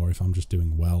low, or if I'm just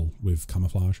doing well with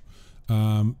camouflage.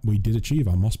 We did achieve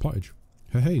our Moss Pottage.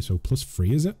 Hey, so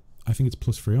 +3 is it? I think it's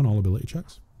 +3 on all ability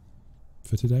checks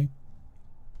for today.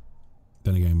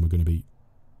 Then again, we're going to be...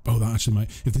 Oh, that actually might...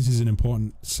 If this is an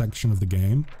important section of the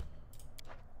game,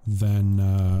 then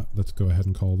let's go ahead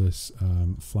and call this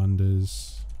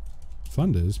Flanders.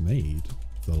 Flanders made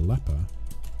the leper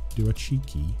do a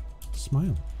cheeky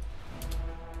smile.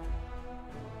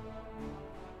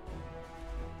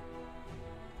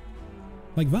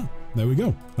 Like that. There we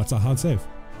go. That's our hard save.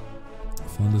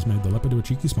 Flanders made the leper do a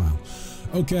cheeky smile.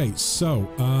 Okay, so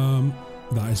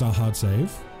that is our hard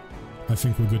save. I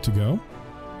think we're good to go.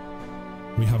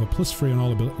 We have a +3 on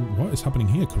all ability. What is happening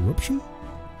here? Corruption?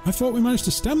 I thought we managed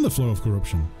to stem the flow of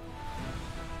corruption.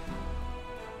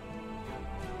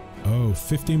 Oh,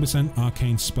 15%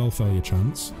 arcane spell failure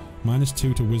chance.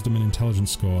 -2 to wisdom and intelligence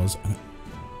scores. And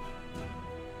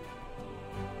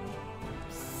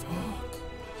fuck.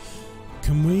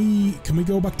 Can we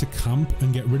go back to camp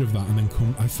and get rid of that and then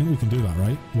come? I think we can do that,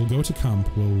 right? We'll go to camp.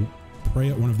 We'll pray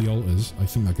at one of the altars. I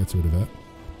think that gets rid of it.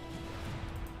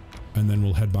 And then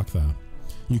we'll head back there.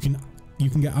 You can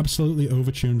get absolutely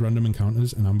overtuned random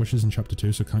encounters and ambushes in chapter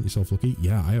 2, so count yourself lucky.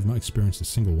 Yeah, I have not experienced a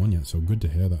single one yet, so good to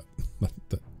hear that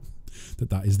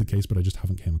is the case, but I just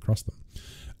haven't came across them.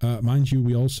 Mind you,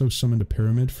 we also summoned a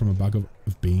pyramid from a bag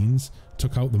of beans,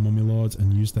 took out the mummy lords,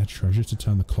 and used their treasure to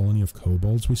turn the colony of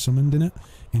kobolds we summoned in it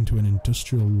into an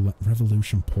industrial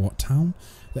revolution port town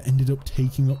that ended up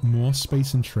taking up more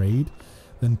space and trade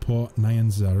than Port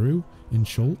Nyanzaru in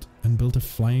Chult, and built a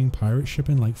flying pirate ship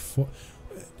in like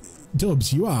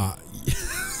Dubs, you are...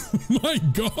 My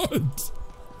god!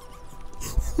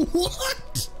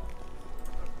 What?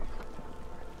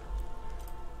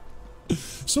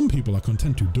 Some people are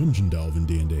content to dungeon delve in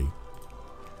D&D.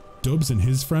 Dubs and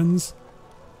his friends,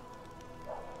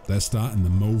 they're starting the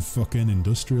mo-fucking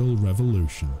industrial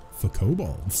revolution for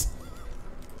kobolds.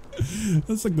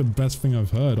 That's like the best thing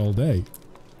I've heard all day.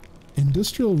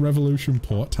 Industrial revolution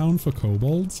port town for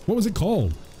kobolds? What was it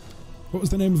called? What was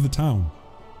the name of the town?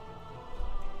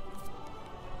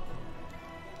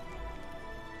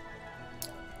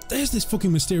 There's this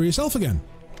fucking mysterious elf again.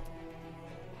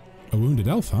 A wounded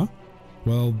elf, huh?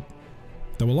 Well,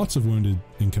 there were lots of wounded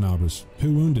in Canabras.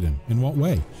 Who wounded him? In what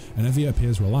way? And Evia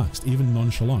appears relaxed, even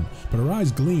nonchalant, but her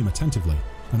eyes gleam attentively,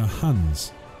 and her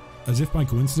hands, as if by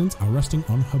coincidence, are resting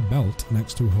on her belt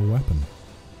next to her weapon.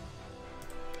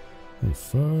 Oh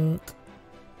fuck.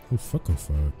 Oh fuck, oh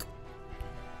fuck.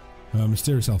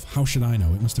 Mysterious elf, how should I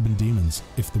know? It must have been demons.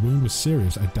 If the wound was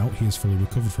serious, I doubt he is fully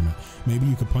recovered from it. Maybe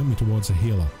you could point me towards a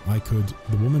healer. I could...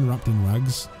 The woman wrapped in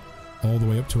rags, all the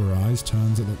way up to her eyes,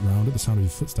 turns round at the sound of your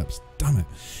footsteps. Damn it.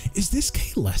 Is this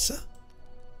Kaylessa?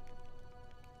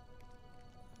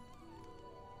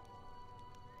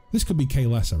 This could be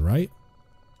Kaylessa, right?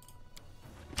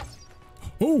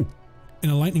 Oh! In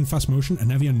a lightning fast motion,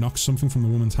 Anevia knocks something from the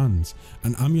woman's hands.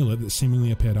 An amulet that seemingly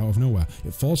appeared out of nowhere.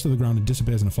 It falls to the ground and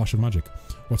disappears in a flash of magic.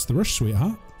 What's the rush,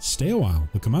 sweetheart? Stay a while.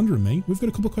 The commander and me, we've got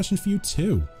a couple of questions for you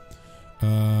too.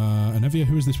 Anevia,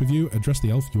 who is this with you? Address the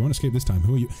elf. You won't escape this time.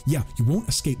 Who are you? Yeah, you won't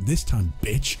escape this time,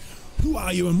 bitch. Who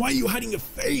are you and why are you hiding your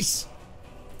face?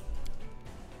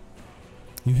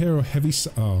 You hear a heavy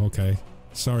oh, okay.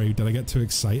 Sorry, did I get too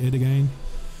excited again?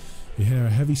 You hear a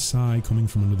heavy sigh coming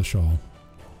from under the shawl.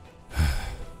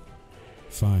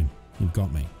 Fine, you've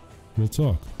got me. We'll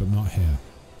talk, but not here.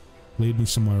 Lead me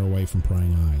somewhere away from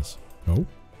prying eyes. Oh?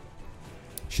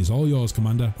 She's all yours,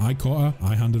 Commander. I caught her,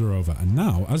 I handed her over, and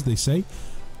now, as they say,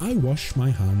 I wash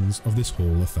my hands of this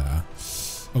whole affair.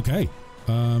 Okay,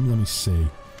 let me see.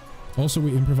 Also,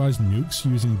 we improvised nukes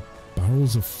using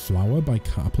barrels of flour by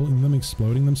catapulting them,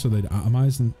 exploding them so they'd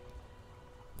atomize and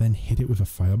then hit it with a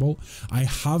firebolt. I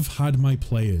have had my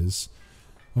players...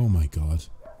 Oh my god.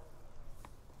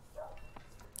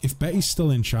 If Betty's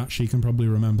still in chat, she can probably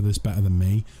remember this better than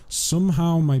me.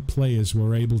 Somehow my players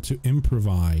were able to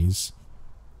improvise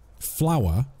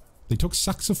flour. They took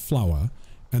sacks of flour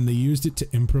and they used it to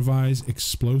improvise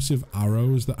explosive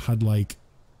arrows that had like...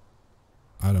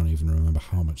 I don't even remember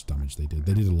how much damage they did.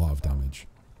 They did a lot of damage.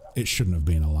 It shouldn't have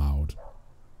been allowed.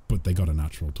 But they got a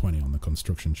natural 20 on the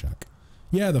construction check.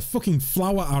 Yeah, the fucking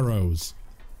flour arrows!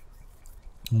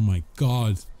 Oh my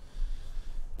god.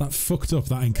 That fucked up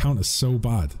that encounter so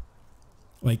bad.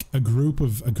 Like a group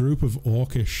of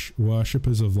orcish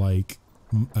worshippers of like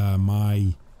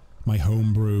my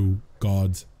homebrew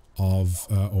god of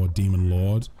or demon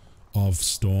lord of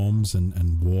storms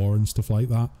and war and stuff like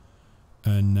that.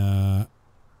 And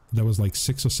there was like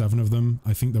 6 or 7 of them.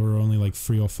 I think there were only like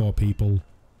 3 or 4 people.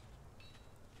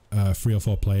 3 or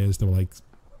 4 players. There were like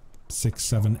 6,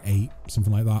 7, 8,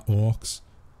 something like that. Orcs.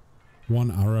 One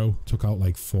arrow took out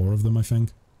like 4 of them, I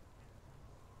think.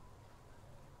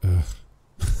 Ugh.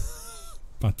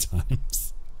 Bad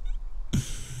times.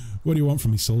 What do you want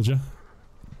from me, soldier?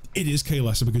 It is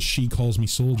Kaylessa because she calls me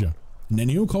soldier.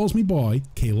 Nenio calls me boy,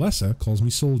 Kaylessa calls me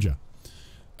soldier.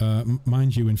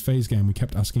 Mind you, in Phase Game we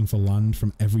kept asking for land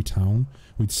from every town.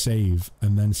 We'd save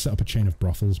and then set up a chain of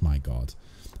brothels, my god.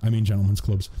 I mean gentlemen's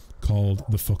clubs called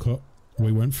the Fuck Up.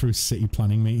 We went through city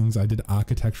planning meetings. I did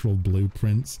architectural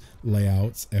blueprints,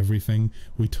 layouts, everything.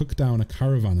 We took down a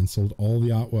caravan and sold all the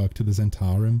artwork to the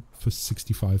Zentarim for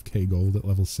 65k gold at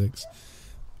level 6.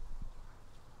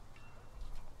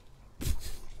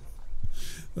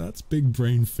 That's big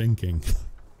brain thinking.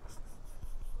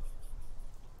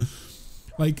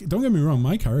 Like, don't get me wrong,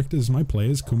 my characters, my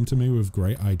players come to me with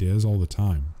great ideas all the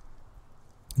time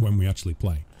when we actually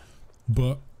play.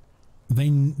 But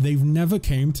they've never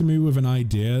came to me with an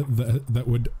idea that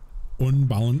would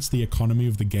unbalance the economy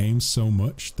of the game so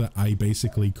much that I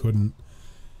basically couldn't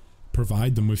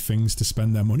provide them with things to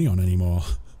spend their money on anymore.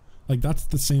 Like, that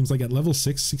seems like at level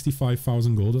 6,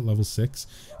 65,000 gold at level 6,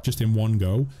 just in one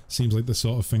go, seems like the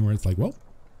sort of thing where it's like, well,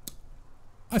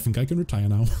 I think I can retire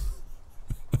now.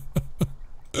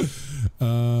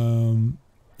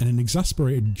 In an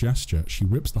exasperated gesture, she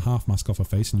rips the half mask off her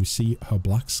face and you see her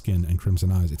black skin and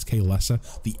crimson eyes. It's Kay Lesser,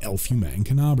 the elf you met in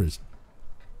Canabras.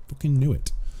 Fucking knew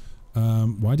it.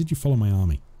 Why did you follow my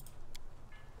army?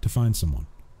 To find someone.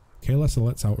 Kay Lesser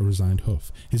lets out a resigned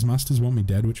huff. His masters want me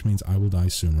dead, which means I will die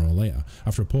sooner or later.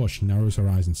 After a pause, she narrows her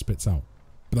eyes and spits out.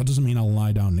 But that doesn't mean I'll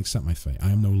lie down and accept my fate. I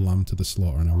am no lamb to the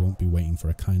slaughter, and I won't be waiting for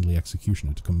a kindly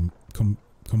executioner to come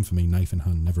for me, knife in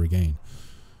hand, never again.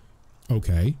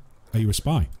 Okay. Are you a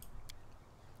spy?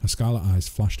 Her scarlet eyes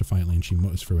flash defiantly and she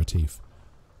mutters through her teeth.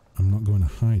 I'm not going to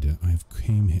hide it. I've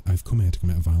come here to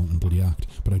commit a violent and bloody act,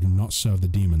 but I do not serve the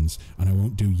demons, and I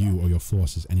won't do you or your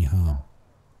forces any harm.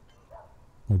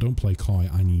 Well, don't play coy.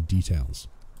 I need details.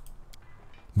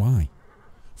 Why?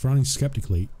 Frowning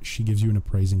skeptically, she gives you an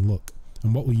appraising look.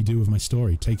 And what will you do with my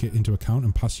story? Take it into account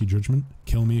and pass your judgment?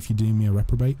 Kill me if you deem me a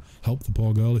reprobate? Help the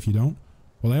poor girl if you don't?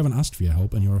 Well, I haven't asked for your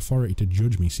help, and your authority to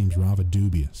judge me seems rather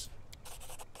dubious.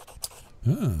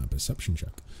 Ah, perception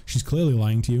check. She's clearly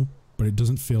lying to you, but it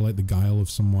doesn't feel like the guile of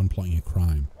someone plotting a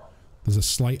crime. There's a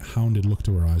slight hounded look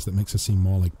to her eyes that makes her seem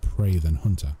more like prey than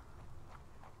hunter.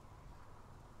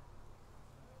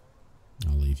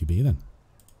 I'll leave you be then.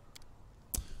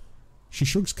 She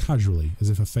shrugs casually,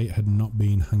 as if her fate had not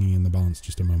been hanging in the balance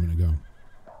just a moment ago.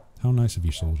 How nice of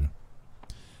you, soldier.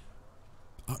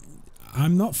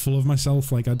 I'm not full of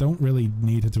myself, like, I don't really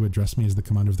need her to address me as the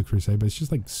commander of the crusade, but it's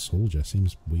just like, soldier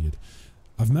seems weird.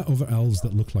 I've met other elves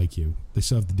that look like you. They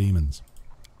serve the demons.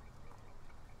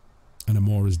 And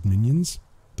Amora's minions?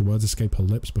 The words escape her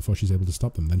lips before she's able to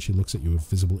stop them, then she looks at you with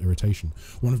visible irritation.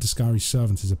 One of Discari's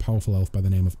servants is a powerful elf by the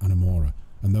name of Anamora,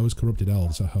 and those corrupted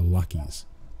elves are her lackeys.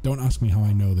 Don't ask me how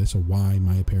I know this or why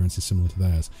my appearance is similar to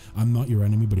theirs. I'm not your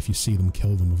enemy, but if you see them,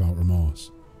 kill them without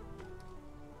remorse.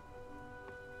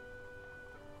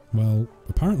 Well,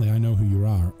 apparently I know who you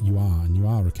are, and you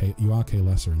are Kay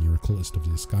Lesser, and you're a cultist of the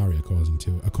Discari,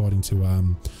 according to,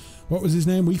 what was his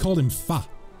name? We called him Fa.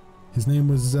 His name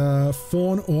was,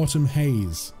 Fawn Autumn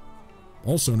Hayes,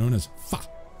 also known as Fa.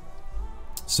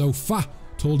 So Fa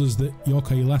told us that you're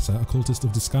Kay Lesser, a cultist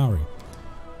of Discari.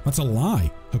 That's a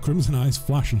lie. Her crimson eyes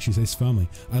flash and she says firmly,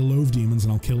 I loathe demons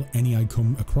and I'll kill any I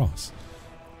come across.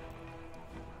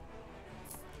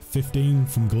 15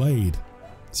 from Glade.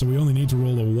 So we only need to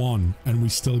roll a 1 and we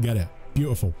still get it.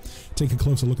 Beautiful. Take a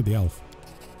closer look at the elf.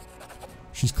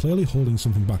 She's clearly holding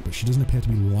something back, but she doesn't appear to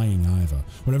be lying either.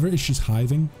 Whatever it is she's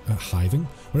hiding,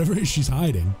 whatever it is she's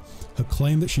hiding, her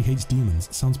claim that she hates demons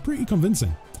sounds pretty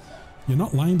convincing. You're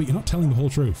not lying, but you're not telling the whole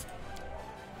truth.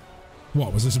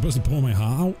 What, was I supposed to pour my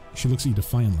heart out? She looks at you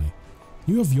defiantly.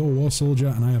 You have your war, soldier,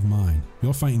 and I have mine.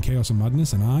 You're fighting chaos and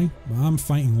madness, and I'm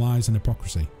fighting lies and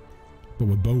hypocrisy. But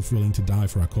we're both willing to die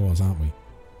for our cause, aren't we?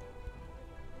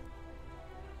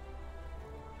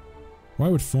 Why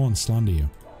would Fawn slander you?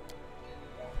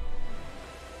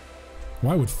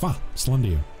 Why would Fa slander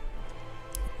you?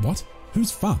 What?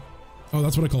 Who's Fa? Oh,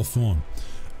 that's what I call Fawn.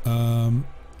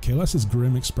 Kaylessa's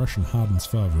grim expression hardens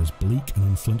further, as bleak and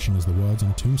unflinching as the words on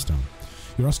a tombstone.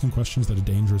 You're asking questions that are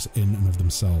dangerous in and of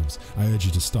themselves. I urge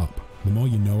you to stop. The more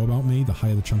you know about me, the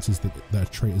higher the chances that a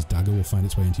traitor's dagger will find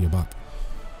its way into your back.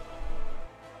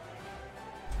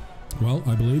 Well,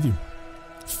 I believe you.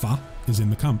 Fa is in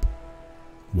the camp.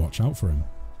 Watch out for him.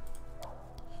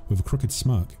 With a crooked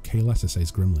smirk, Kaylessa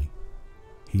says grimly,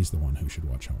 he's the one who should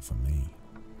watch out for me.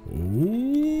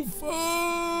 Oh,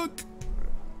 fuck!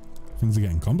 Things are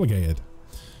getting complicated.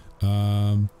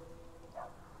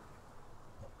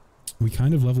 We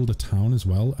kind of leveled a town as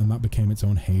well, and that became its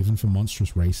own haven for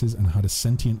monstrous races and had a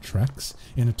sentient Trex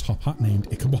in a top hat named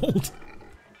Ichabod.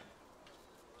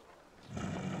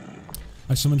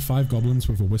 I summoned 5 goblins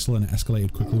with a whistle and it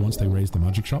escalated quickly once they raised the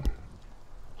magic shop.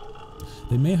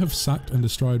 They may have sacked and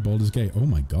destroyed Baldur's Gate. Oh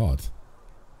my god.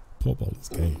 Poor Baldur's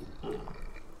Gate.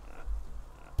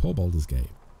 Poor Baldur's Gate.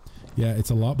 Yeah, it's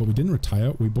a lot, but we didn't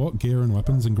retire. We bought gear and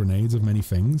weapons and grenades of many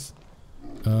things.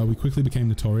 We quickly became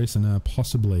notorious and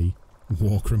possibly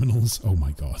war criminals. Oh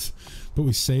my god. But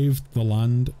we saved the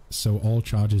land, so all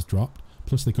charges dropped.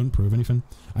 Plus, they couldn't prove anything.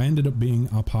 I ended up being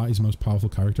our party's most powerful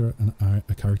character, and I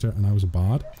was a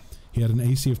bard. He had an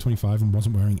AC of 25 and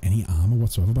wasn't wearing any armor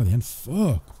whatsoever by the end.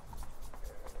 Fuck.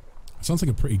 Sounds like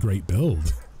a pretty great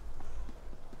build.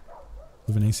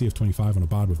 With an AC of 25 on a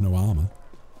bard with no armor.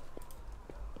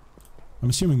 I'm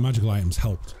assuming magical items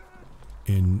helped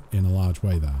in a large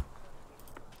way there.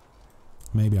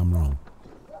 Maybe I'm wrong.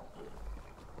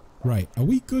 Right, are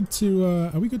we good to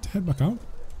head back out?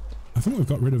 I think we've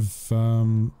got rid of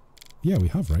yeah, we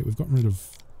have, right? We've gotten rid of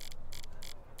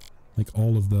like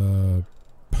all of the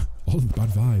bad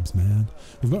vibes, man.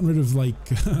 We've gotten rid of like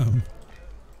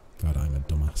God, I'm a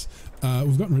dumbass.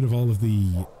 We've gotten rid of all of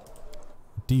the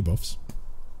debuffs.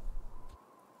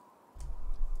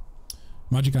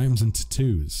 Magic items and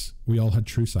tattoos. We all had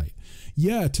true sight.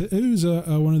 Yeah, tattoos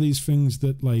are one of these things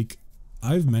that, like,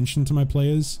 I've mentioned to my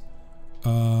players.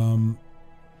 I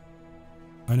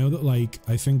know that, like,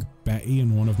 I think Betty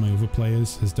and one of my other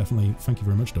players has definitely... Thank you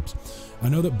very much, Dubs. I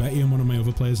know that Betty and one of my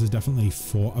other players has definitely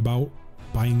thought about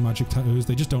buying magic tattoos.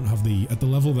 They just don't have the... At the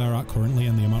level they're at currently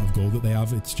and the amount of gold that they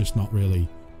have, it's just not really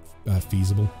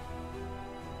feasible.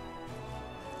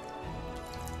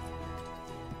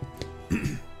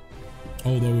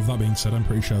 Although, with that being said, I'm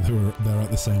pretty sure they're at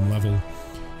the same level.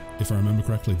 If I remember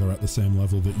correctly, they're at the same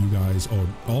level that you guys, or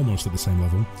almost at the same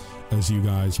level, as you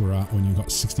guys were at when you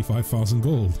got 65,000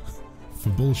 gold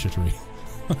for bullshittery.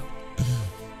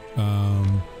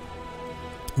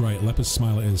 Right, Leper's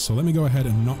Smile it is. So let me go ahead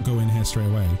and not go in here straight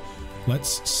away.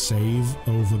 Let's save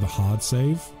over the hard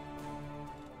save,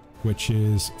 which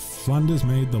is Flanders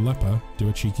made the leper do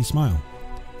a cheeky smile.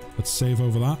 Let's save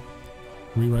over that.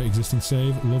 Rewrite existing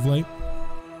save. Lovely.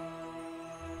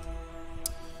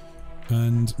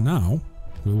 And now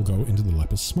we will go into the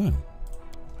Leper's Smile.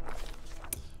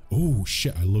 Oh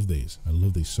shit, I love these. I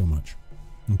love these so much.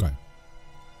 Okay.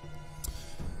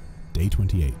 Day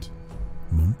 28.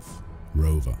 Month,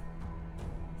 Rover.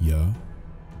 Year,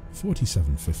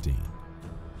 4715.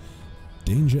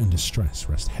 Danger and distress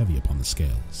rest heavy upon the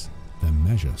scales, their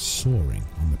measure soaring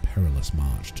on the perilous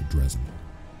march to Dresden.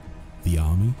 The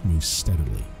army moves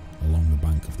steadily along the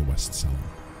bank of the West Salon,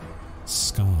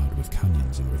 scarred with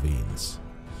canyons and ravines.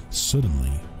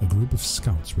 Suddenly, a group of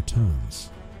scouts returns.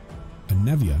 And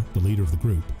Nevia, the leader of the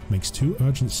group, makes two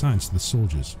urgent signs to the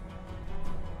soldiers.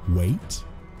 Wait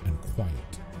and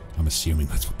quiet. I'm assuming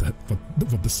that's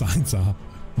what the signs are.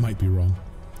 Might be wrong.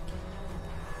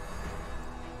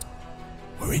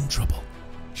 We're in trouble,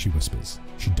 she whispers.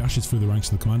 She dashes through the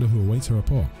ranks of the commander who awaits her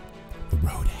report. The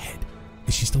road ahead.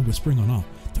 Is she still whispering or not?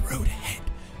 The road ahead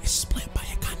is split by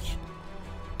a canyon.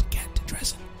 To get to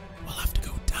Dresden, we'll have to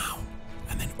go down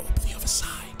and then up the other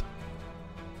side.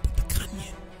 But the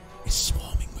canyon is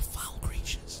swarming with foul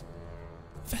creatures.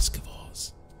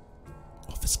 Vescavors.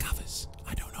 Or Vescavors.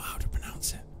 I don't know how to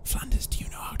pronounce it. Flanders, do you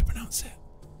know how to pronounce it?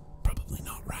 Probably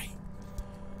not, right?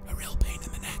 A real pain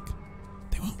in the neck.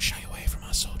 They won't shy away from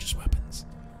our soldiers' weapons.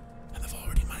 And they've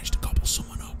already managed to gobble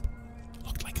someone up.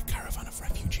 Looked like a caravan of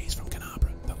refugees from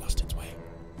Canabra that lost its way.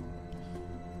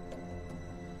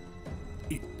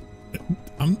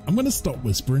 I'm going to stop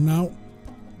whispering now.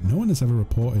 No one has ever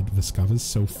reported Vescavors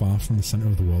so far from the center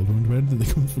of the world. Where did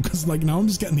they come from? Because, like, now I'm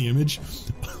just getting the image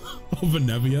of a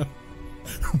Nevia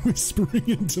whispering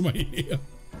into my ear.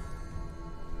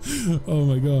 Oh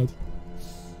my god.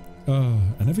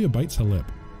 Nevia bites her lip.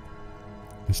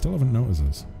 They still haven't noticed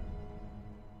us.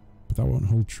 But that won't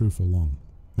hold true for long.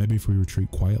 Maybe if we retreat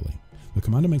quietly. The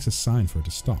commander makes a sign for her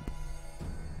to stop.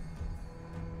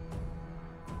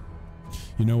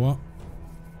 You know what?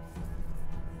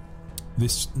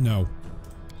 No.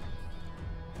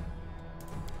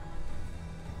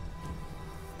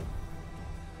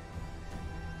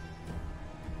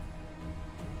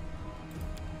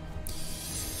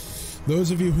 Those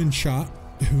of you in chat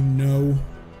who know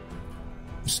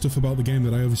stuff about the game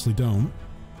that I obviously don't,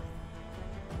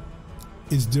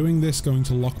 is doing this going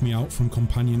to lock me out from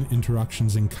companion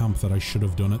interactions in camp that I should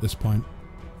have done at this point?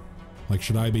 Like,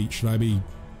 should I be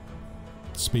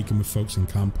speaking with folks in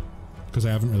camp? Because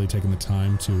I haven't really taken the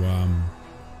time to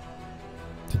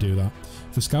do that.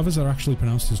 Vescavors are actually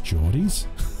pronounced as Geordies?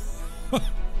 My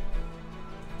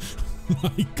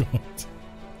god.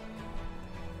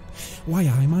 Why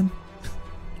I, man?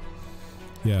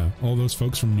 Yeah, all those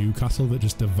folks from Newcastle that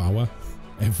just devour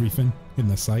everything in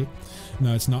their sight.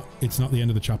 No, it's not the end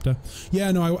of the chapter.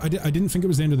 Yeah, no, I didn't think it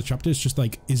was the end of the chapter. It's just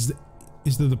like, is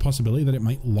there the possibility that it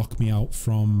might lock me out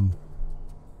from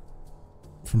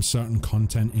certain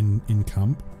content in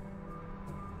camp?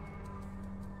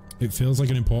 It feels like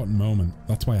an important moment.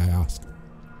 That's why I ask.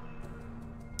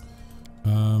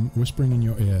 Whispering in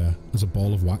your ear as a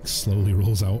ball of wax slowly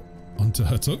rolls out onto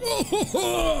her tongue.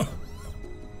 Oh,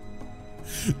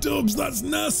 Dubs, that's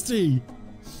nasty.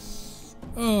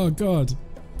 Oh god.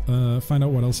 Find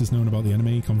out what else is known about the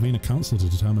enemy. Convene a council to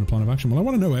determine a plan of action. Well, I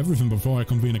want to know everything before I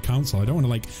convene a council. I don't want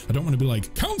to be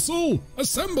like, council,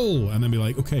 assemble, and then be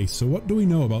like, okay, so what do we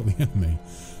know about the enemy?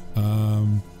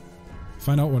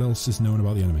 Find out what else is known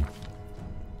about the enemy.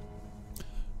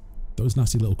 Those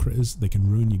nasty little critters, they can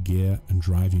ruin your gear and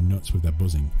drive you nuts with their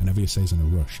buzzing, and ever you say's in a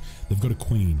rush. They've got a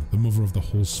queen, the mother of the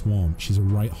whole swarm. She's a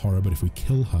right horror, but if we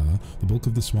kill her, the bulk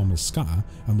of the swarm will scatter,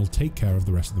 and we'll take care of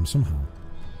the rest of them somehow.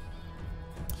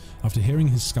 After hearing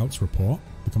his scout's report,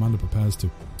 the commander prepares to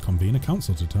convene a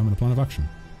council to determine a plan of action.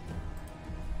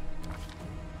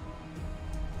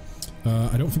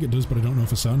 I don't think it does, but I don't know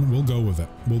for certain. We'll go with it.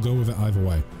 We'll go with it either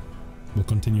way. We'll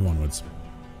continue onwards.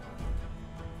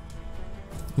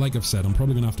 Like I've said, I'm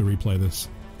probably going to have to replay this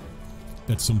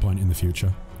at some point in the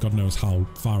future. God knows how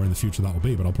far in the future that will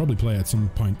be, but I'll probably play it at some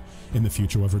point in the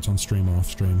future, whether it's on stream or off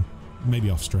stream. Maybe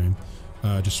off stream.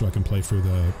 Just so I can play through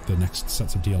the next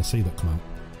sets of DLC that come out.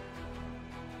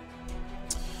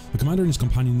 The commander and his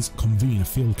companions convene a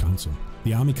field council.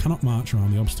 The army cannot march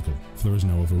around the obstacle, for there is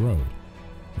no other road.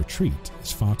 Retreat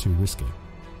is far too risky.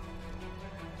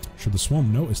 Should the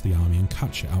swarm notice the army and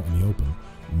catch it out in the open,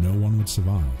 no one would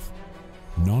survive.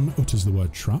 None utters the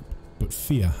word trap, but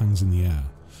fear hangs in the air.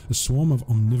 A swarm of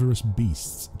omnivorous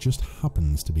beasts just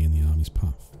happens to be in the army's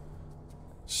path.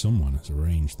 Someone has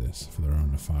arranged this for their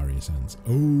own nefarious ends.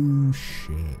 Oh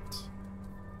shit.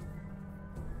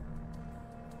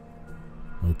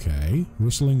 Okay,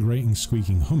 rustling, grating,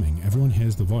 squeaking, humming, everyone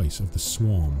hears the voice of the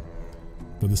swarm.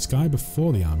 Though the sky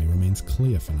before the army remains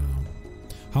clear for now.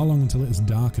 How long until it is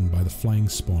darkened by the flying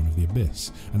spawn of the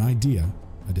abyss? An idea,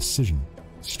 a decision,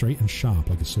 straight and sharp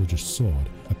like a soldier's sword,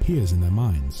 appears in their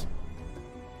minds.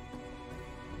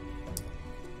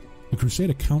 The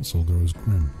Crusader Council grows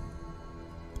grim.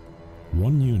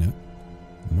 One unit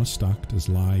must act as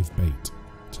live bait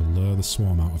to lure the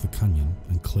swarm out of the canyon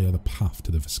and clear the path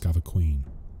to the Vescavor Queen.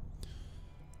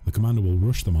 The commander will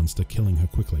rush the monster, killing her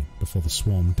quickly before the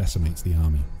swarm decimates the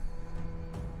army.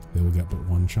 They will get but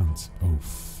one chance. Oh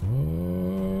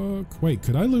fuck. Wait,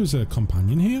 could I lose a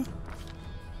companion here?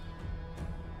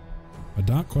 A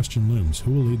dark question looms.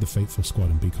 Who will lead the fateful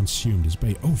squad and be consumed as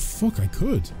bait? Oh fuck, I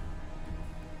could!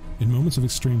 In moments of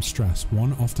extreme stress,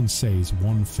 one often says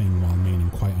one thing while meaning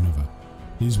quite another.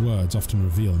 These words often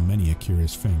reveal many a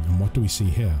curious thing, and what do we see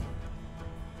here?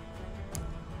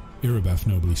 Irabeth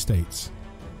nobly states,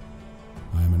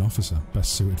 I am an officer,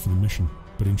 best suited for the mission,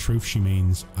 but in truth she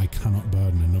means I cannot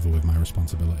burden another with my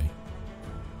responsibility.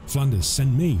 Flanders,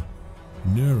 send me!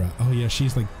 Nura, oh yeah,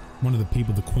 she's like one of the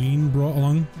people the Queen brought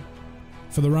along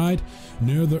for the ride.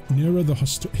 Nura the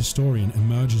historian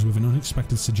emerges with an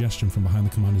unexpected suggestion from behind the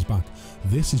commander's back.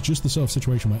 This is just the sort of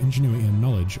situation where ingenuity and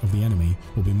knowledge of the enemy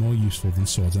will be more useful than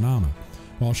swords and armour.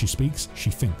 While she speaks, she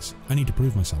thinks, I need to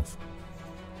prove myself.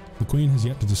 The Queen has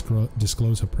yet to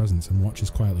disclose her presence and watches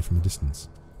quietly from a distance.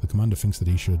 The commander thinks that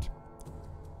he should...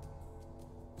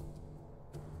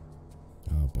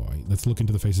 Oh boy, let's look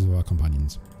into the faces of our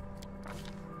companions.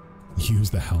 Use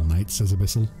the Hell Knight, says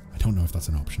Abyssal. I don't know if that's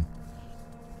an option.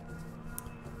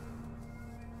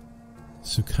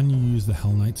 So can you use the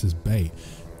Hell Knights as bait?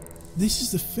 This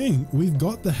is the thing. We've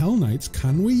got the Hell Knights.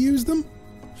 Can we use them?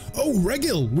 Oh,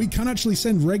 Regil! We can actually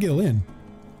send Regil in.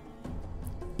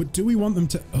 But do we want them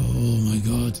to... Oh my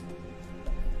god.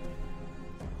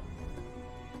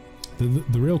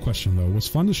 The real question though, was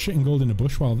Flanders shitting gold in a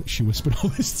bush while she whispered all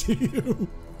this to you?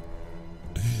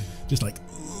 Just like...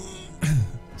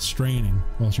 straining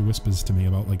while she whispers to me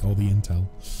about like all the intel.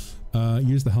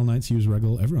 Use the Hell Knights, use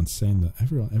Regil. Everyone's saying that.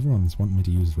 Everyone's wanting me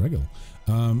to use Regil.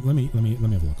 Let me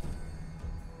have a look.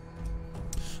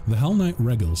 The Hell Knight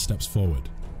Regil steps forward.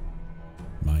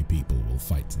 My people will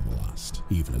fight to the last,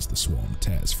 even as the swarm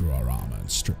tears through our armor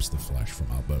and strips the flesh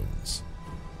from our bones.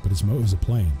 But his motives are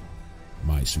plain.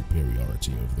 My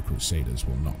superiority over the Crusaders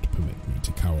will not permit me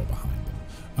to cower behind them.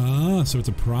 Ah, so it's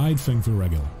a pride thing for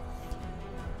Regil.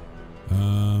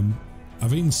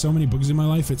 I've eaten so many bugs in my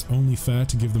life, it's only fair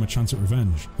to give them a chance at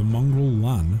revenge. The mongrel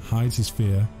Lan hides his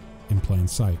fear in plain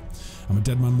sight. I'm a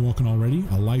dead man walking already.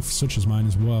 A life such as mine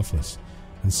is worthless.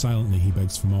 And silently he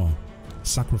begs for more.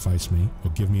 Sacrifice me,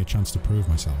 or give me a chance to prove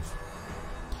myself.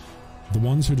 The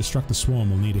ones who distract the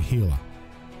swarm will need a healer.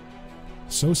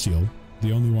 Social,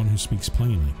 the only one who speaks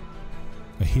plainly.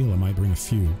 A healer might bring a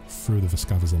few through the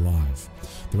Vescavors alive.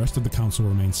 The rest of the council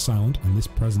remains silent, and this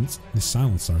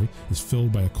silence is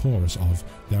filled by a chorus of,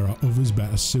 there are others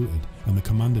better suited, and the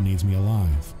commander needs me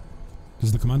alive.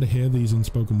 Does the commander hear these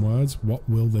unspoken words? What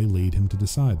will they lead him to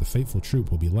decide? The fateful troop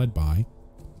will be led by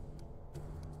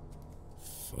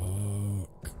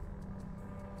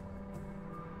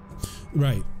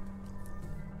Right.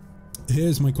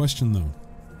 Here's my question, though.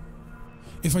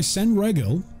 If I send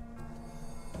Regil,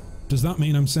 does that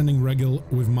mean I'm sending Regil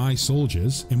with my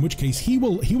soldiers? In which case, he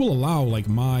will allow, like,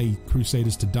 my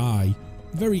Crusaders to die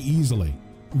very easily.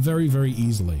 Very, very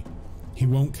easily. He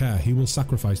won't care. He will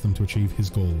sacrifice them to achieve his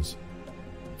goals.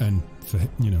 And, for,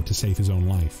 you know, to save his own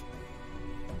life.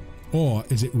 Or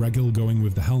is it Regil going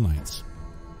with the Hell Knights?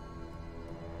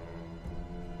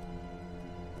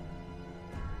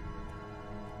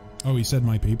 Oh, he said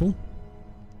my people?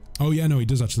 Oh yeah, no, he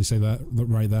does actually say that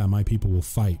right there. My people will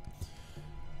fight.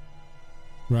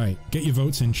 Right, get your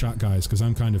votes in chat, guys, because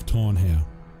I'm kind of torn here.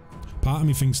 Part of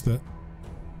me thinks that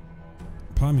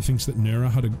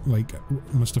Nura had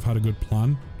must have had a good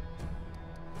plan.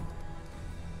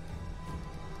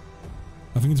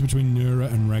 I think it's between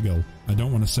Nura and Regil. I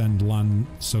don't want to send Lan,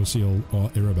 Social, or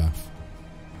Irabeth.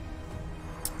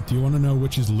 Do you want to know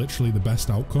which is literally the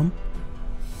best outcome?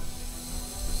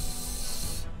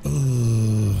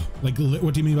 Like,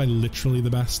 what do you mean by literally the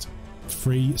best?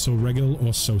 Free, so Regil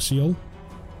or Social?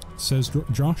 Says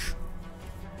Josh.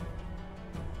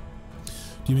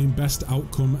 Do you mean best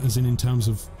outcome as in terms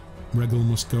of Regil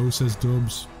must go, says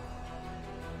Dubs.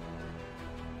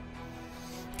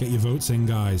 Get your votes in,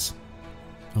 guys.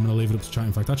 I'm going to leave it up to chat.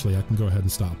 In fact, actually, I can go ahead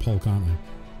and start a poll, can't I?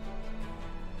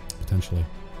 Potentially.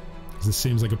 Because this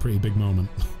seems like a pretty big moment.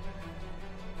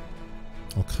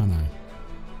 Or can I?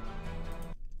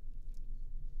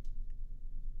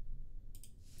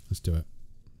 Let's do it.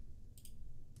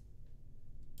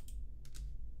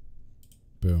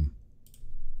 Boom.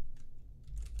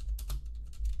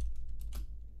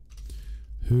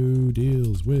 Who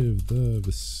deals with the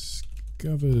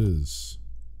Vescavors?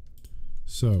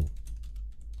 So,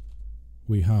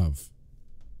 we have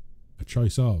a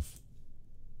choice of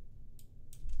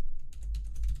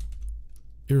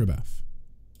Irabeth.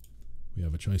 We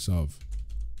have a choice of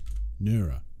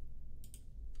Nura.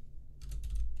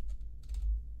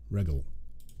 Regil,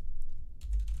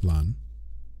 Lan,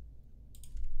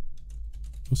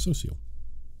 or Social.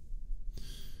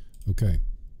 Okay.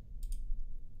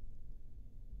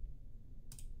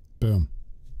 Boom.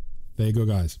 There you go,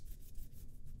 guys.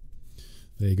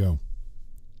 There you go.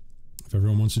 If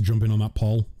everyone wants to jump in on that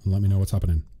poll and let me know what's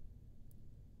happening.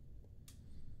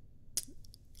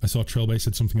 I saw Trilbay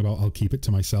said something about I'll keep it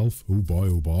to myself.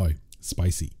 Oh boy,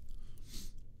 spicy.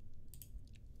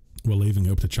 We're leaving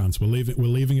it up to chance. We're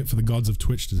leaving it for the gods of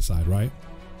Twitch to decide, right?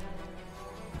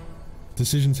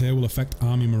 Decisions here will affect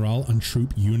army morale and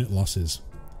troop unit losses.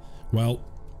 Well,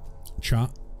 chat,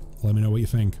 let me know what you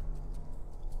think.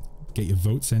 Get your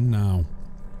votes in now.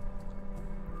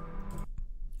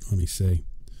 Let me see.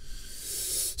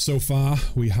 So far,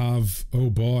 we have, oh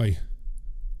boy,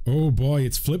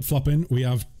 it's flip-flopping. We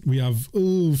have,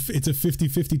 oof, it's a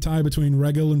 50-50 tie between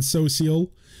Regil and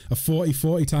Social. A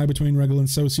 40-40 tie between Regil and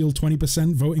Social.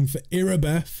 20% voting for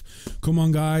Irabeth. Come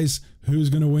on, guys. Who's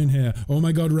going to win here? Oh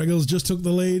my god, Regil's just took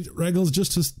the lead. Regil's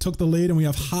just took the lead and we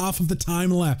have half of the time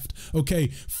left. Okay,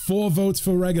 4 votes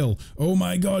for Regil. Oh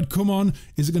my god, come on.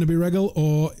 Is it going to be Regil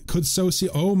or could Social...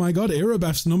 Oh my god,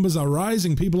 Irabeth's numbers are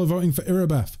rising. People are voting for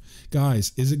Irabeth.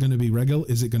 Guys, is it going to be Regil?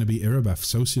 Is it going to be Irabeth?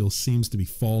 Social seems to be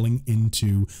falling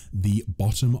into the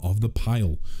bottom of the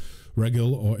pile.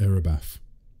 Regil or Irabeth?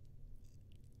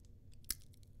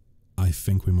 I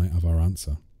think we might have our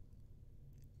answer.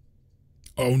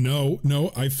 Oh no,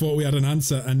 I thought we had an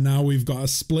answer and now we've got a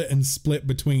split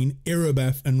between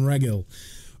Irabeth and Regil.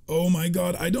 Oh my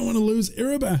god, I don't want to lose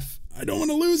Irabeth.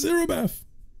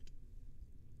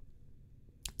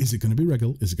 Is it going to be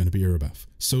Regil? Is it going to be Irabeth?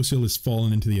 Social is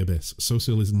fallen into the abyss.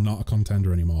 Social is not a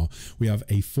contender anymore. We have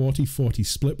a 40-40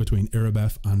 split between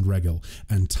Irabeth and Regil.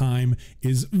 And time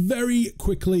is very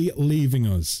quickly leaving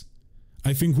us.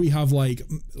 I think we have like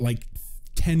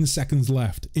 10 seconds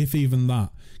left, if even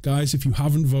that. Guys, if you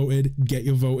haven't voted, get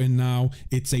your vote in now.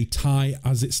 It's a tie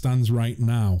as it stands right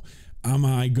now. Am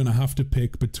I going to have to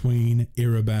pick between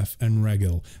Irabeth and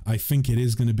Regil? I think it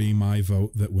is going to be my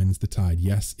vote that wins the tide.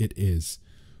 Yes, it is.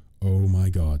 Oh my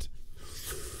god.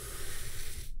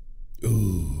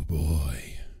 Oh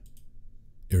boy.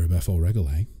 Irabeth or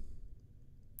Regil, eh?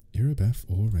 Irabeth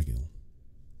or Regil?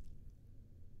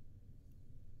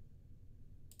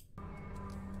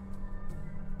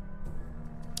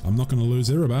 I'm not going to lose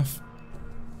Irabeth.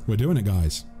 We're doing it,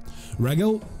 guys.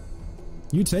 Regil,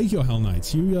 you take your Hell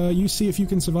Knights. You see if you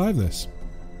can survive this.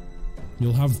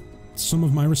 You'll have some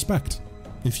of my respect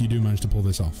if you do manage to pull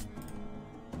this off.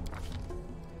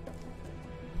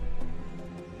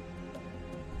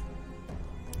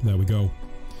 There we go.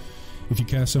 If you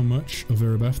care so much of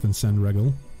Irabeth, then send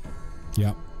Regil.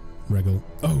 Yeah, Regil.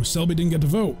 Oh, Selby didn't get to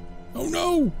vote. Oh no!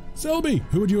 No! Selby,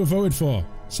 who would you have voted for?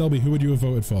 Selby, who would you have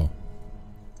voted for?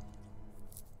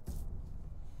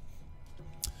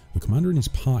 The commander and his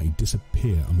party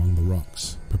disappear among the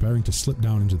rocks, preparing to slip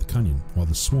down into the canyon while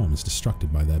the swarm is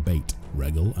distracted by their bait,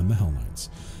 Regal and the Hell Knights.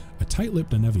 A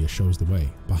tight-lipped Anevia shows the way.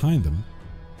 Behind them,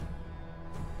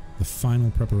 the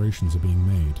final preparations are being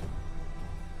made.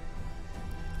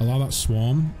 Allow that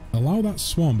swarm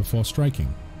before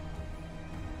striking.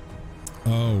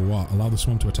 Oh, what? Allow the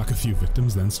swarm to attack a few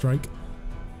victims, then strike?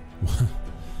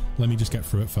 Let me just get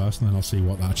through it first, and then I'll see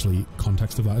what the actually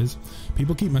context of that is.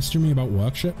 People keep messaging me about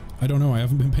work shit. I don't know, I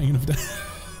haven't been paying enough attention.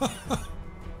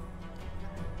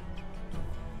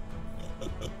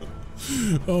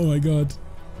 Oh my god.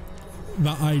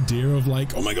 That idea of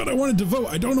like, oh my god, I wanted to vote.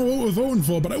 I don't know what we're voting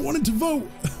for, but I wanted to vote.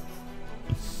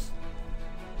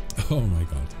 Oh my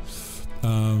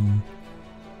god.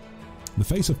 The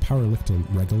face of Paralictal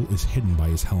Regal is hidden by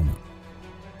his helmet,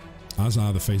 as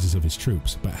are the faces of his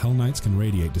troops, but Hell Knights can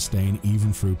radiate disdain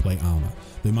even through plate armor.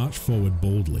 They march forward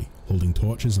boldly, holding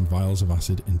torches and vials of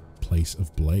acid in place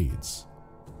of blades.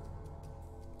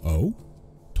 Oh?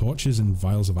 Torches and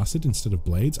vials of acid instead of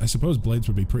blades? I suppose blades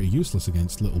would be pretty useless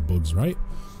against little bugs, right?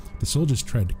 The soldiers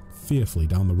tread fearfully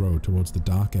down the road towards the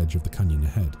dark edge of the canyon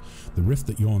ahead. The rift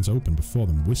that yawns open before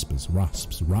them whispers,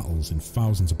 rasps, rattles in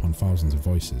thousands upon thousands of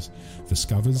voices.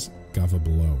 Vescavors gather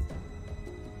below.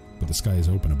 But the sky is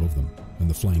open above them, and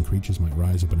the flying creatures might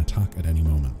rise up and attack at any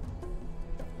moment.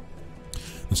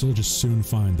 The soldiers soon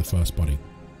find the first body.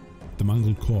 The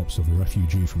mangled corpse of a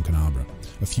refugee from Canabra.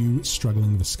 A few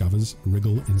struggling Vescavors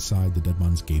wriggle inside the dead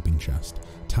man's gaping chest.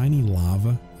 Tiny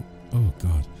lava... Oh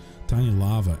god. Tiny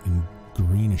lava in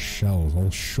greenish shells, all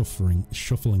shuffling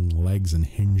legs and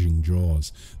hinging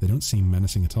jaws. They don't seem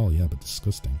menacing at all, yeah, but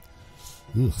disgusting.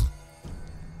 Ugh.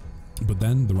 But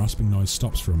then the rasping noise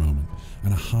stops for a moment,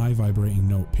 and a high vibrating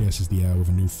note pierces the air with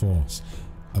a new force.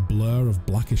 A blur of a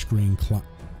blackish green cloud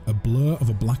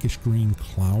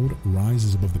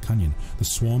rises above the canyon. The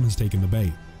swarm has taken the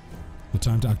bait. The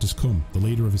time to act has come. The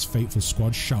leader of his fateful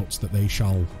squad shouts that they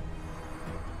shall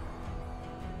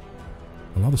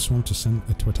allow the swarm to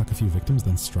attack a few victims,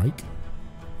 then strike.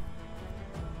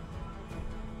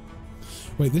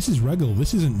 Wait, this is Regal.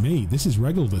 This isn't me. This is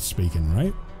Regal that's speaking,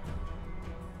 right?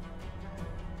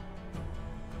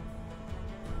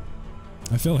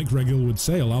 I feel like Regal would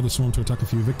say, allow the swarm to attack a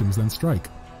few victims, then strike.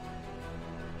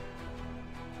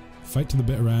 Fight to the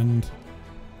bitter end.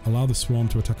 Allow the swarm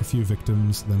to attack a few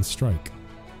victims, then strike.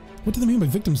 What do they mean by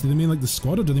victims? Do they mean like the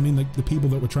squad, or do they mean like the people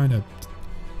that we're trying to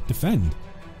defend?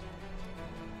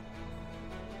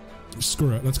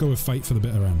 Screw it, let's go with fight for the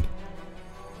bitter end.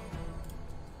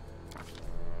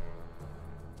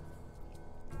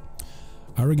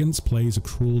 Arrogance plays a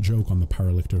cruel joke on the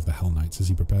Paralictor of the Hell Knights as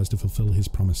he prepares to fulfill his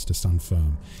promise to stand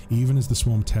firm. Even as the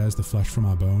swarm tears the flesh from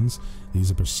our bones, these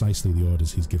are precisely the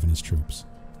orders he's given his troops.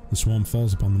 The swarm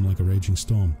falls upon them like a raging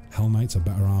storm. Hell Knights are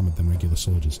better armoured than regular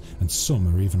soldiers, and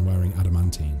some are even wearing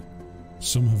adamantine.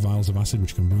 Some have vials of acid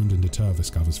which can wound and deter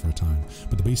Vescavors for a time,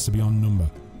 but the beasts are beyond number.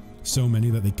 So many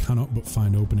that they cannot but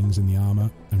find openings in the armour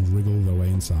and wriggle their way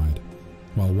inside.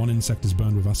 While one insect is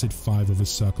burned with acid, 5 others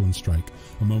circle and strike.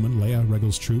 A moment later,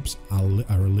 Regal's troops are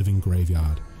a living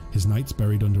graveyard, his knights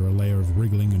buried under a layer of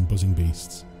wriggling and buzzing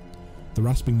beasts. The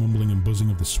rasping, mumbling and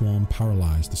buzzing of the swarm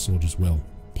paralyse the soldiers' will.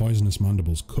 Poisonous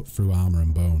mandibles cut through armour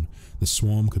and bone. The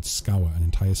swarm could scour an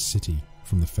entire city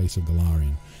from the face of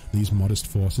Galarian. These modest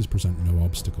forces present no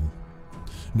obstacle.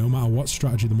 No matter what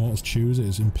strategy the mortals choose, it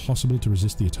is impossible to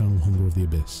resist the eternal hunger of the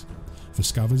abyss.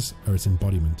 Vescavors are its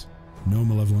embodiment. No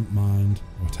malevolent mind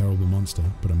or terrible monster,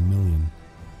 but a million.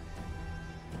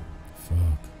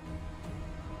 Fuck.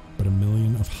 But a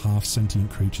million of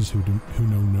half-sentient creatures who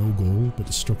know no goal but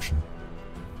destruction.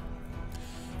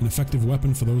 An effective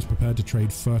weapon for those prepared to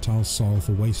trade fertile soil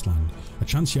for wasteland. A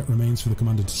chance yet remains for the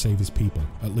commander to save his people.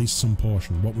 At least some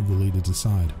portion. What would the leader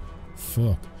decide?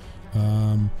 Fuck.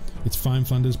 It's fine,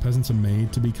 Flanders. Peasants are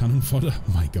made to be cannon fodder.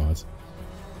 My god.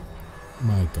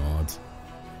 My god.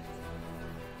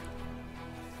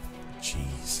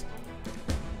 Jeez.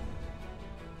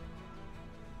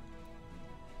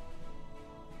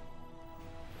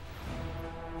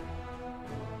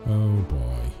 Oh boy.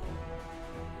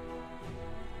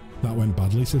 That went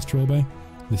badly, says Trollbay.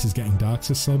 This is getting dark,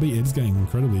 says Selby. It's getting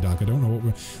incredibly dark. I don't know what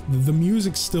we're... The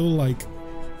music still, like,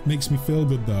 makes me feel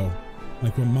good, though.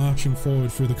 Like we're marching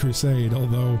forward through the crusade,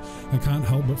 although I can't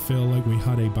help but feel like we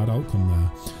had a bad outcome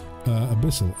there.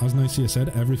 Abyssal, as Nicaea said,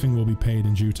 everything will be paid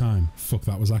in due time. Fuck,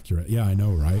 that was accurate. Yeah, I know,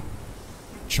 right?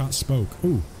 Chat spoke.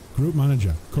 Ooh, group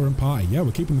manager, current party. Yeah,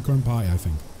 we're keeping the current party, I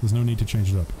think. There's no need to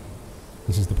change it up.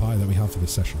 This is the party that we have for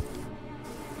this session.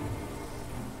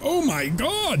 Oh my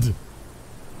god!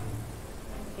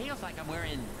 Feels like I'm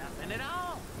wearing nothing at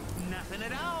all. Nothing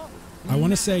at all. I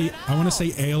want to say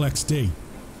ALXD,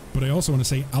 but I also want to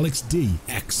say Alex D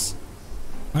X.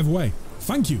 Either way,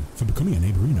 thank you for becoming a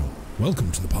neighborino.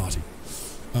 Welcome to the party.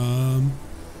 And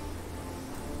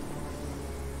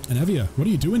Evia, what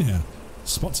are you doing here?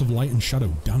 Spots of light and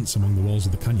shadow dance among the walls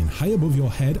of the canyon. High above your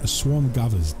head, a swarm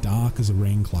gathers, dark as a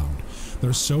rain cloud. There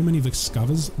are so many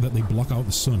Vescavors that they block out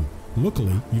the sun.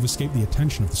 Luckily, you've escaped the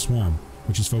attention of the swarm,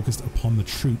 which is focused upon the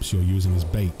troops you're using as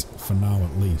bait, for now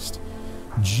at least.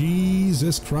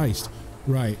 Jesus Christ.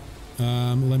 Right,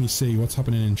 let me see what's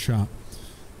happening in chat.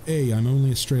 Hey, I'm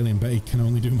only Australian, but I can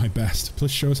only do my best.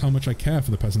 Plus shows how much I care for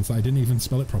the peasants that I didn't even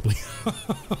spell it properly.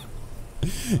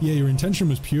 Yeah, your intention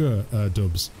was pure,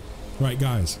 Dubs. Right,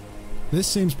 guys, this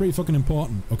seems pretty fucking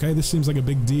important, okay? This seems like a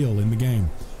big deal in the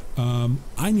game.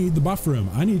 I need the bathroom.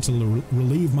 I need to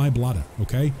relieve my bladder,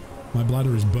 okay? My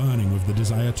bladder is burning with the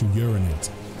desire to urinate.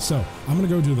 So, I'm gonna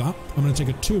go do that. I'm gonna take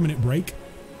a 2-minute break.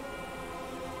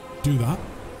 Do that.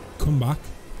 Come back.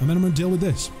 And then I'm gonna deal with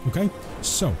this, okay?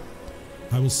 So,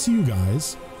 I will see you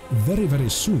guys very, very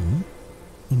soon.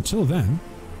 Until then,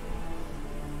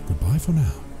 goodbye for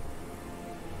now.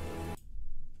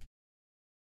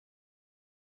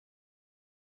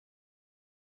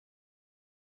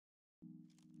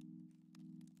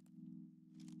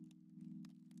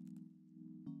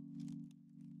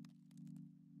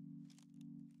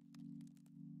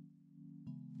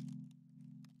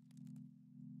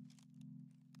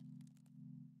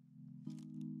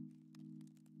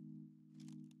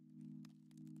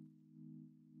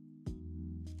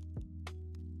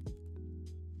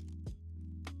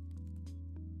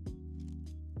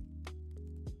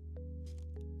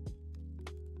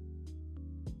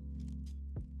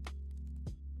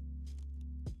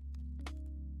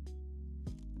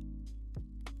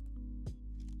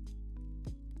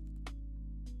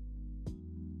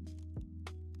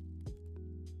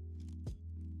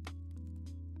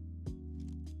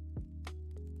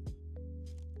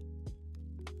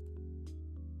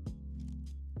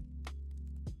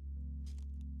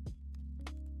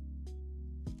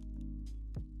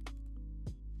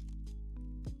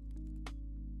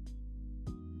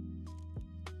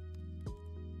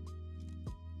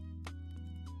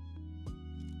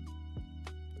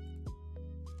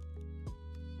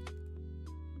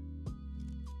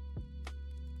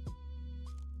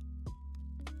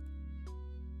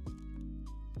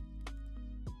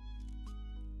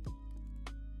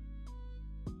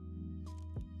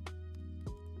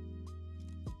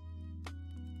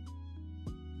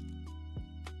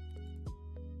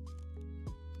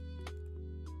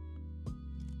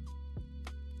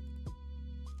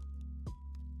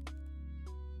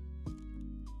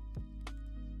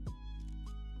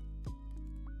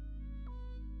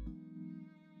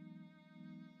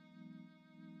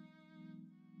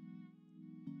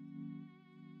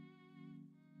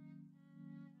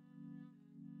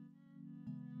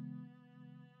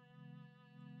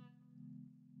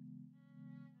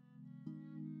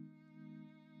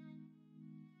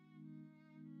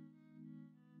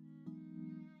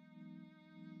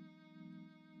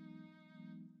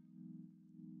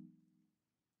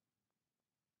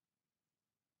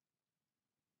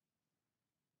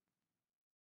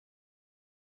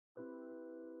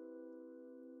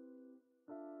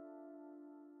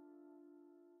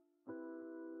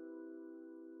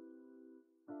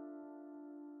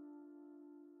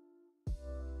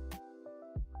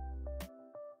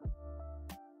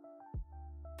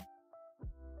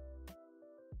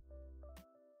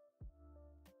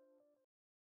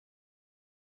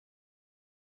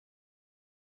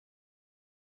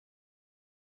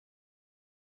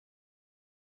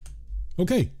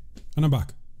 Okay, and I'm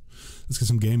back. Let's get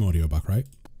some game audio back, right?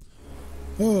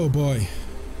 Oh boy.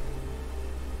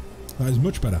 That is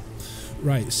much better.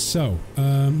 Right, so,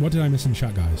 what did I miss in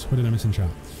chat, guys? What did I miss in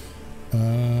chat?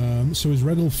 So is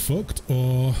Regal fucked,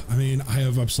 or, I mean, I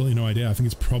have absolutely no idea. I think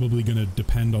it's probably going to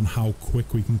depend on how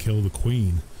quick we can kill the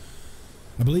queen.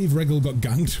 I believe Regal got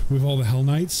ganked with all the Hell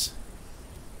Knights.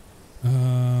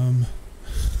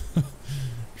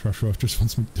 Trashworth just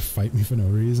wants me to fight me for no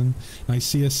reason.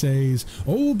 Nicaea says,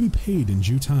 all will be paid in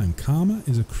due time. Karma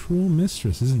is a cruel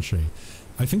mistress, isn't she?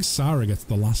 I think Sarah gets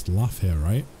the last laugh here,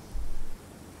 right?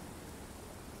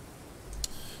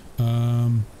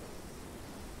 I'm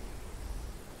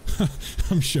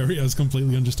sure he has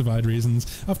completely unjustified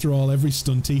reasons. After all, every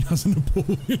stunty has a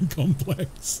Napoleon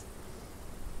complex.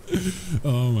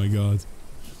 Oh my god.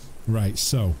 Right,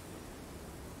 so.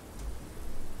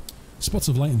 Spots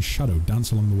of light and shadow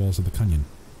dance along the walls of the canyon.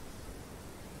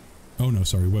 Oh no,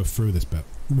 sorry, we're through this bit.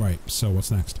 Right, so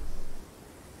what's next?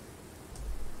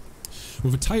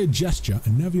 With a tired gesture,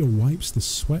 Anevia wipes the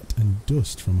sweat and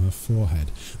dust from her forehead.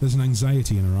 There's an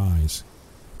anxiety in her eyes.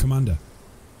 Commander,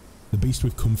 the beast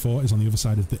we've come for is on the other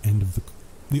side of the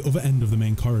other end of the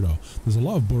main corridor. There's a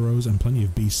lot of burrows and plenty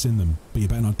of beasts in them, but you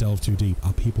better not delve too deep.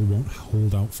 Our people won't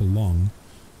hold out for long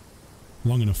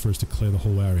enough for us to clear the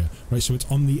whole area. Right, so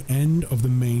it's on the end of the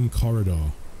main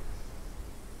corridor.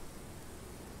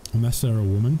 Unless they're a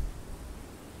woman.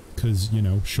 Because, you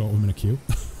know, short women are cute.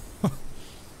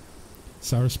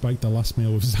 Sarah spiked her last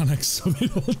meal with Xanax so they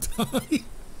all die.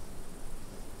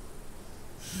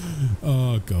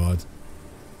 Oh, God.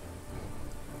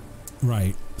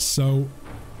 Right, so...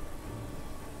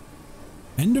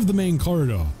 End of the main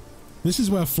corridor. This is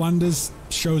where Flanders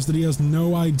shows that he has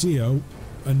no idea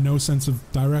and no sense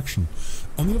of direction.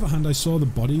 On the other hand, I saw the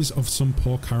bodies of some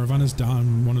poor caravanners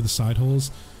down one of the side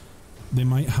holes. They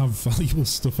might have valuable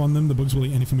stuff on them. The bugs will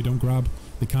eat anything we don't grab.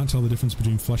 They can't tell the difference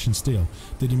between flesh and steel.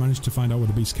 Did you manage to find out where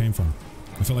the beast came from?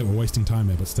 I feel like we're wasting time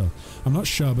here, but still. I'm not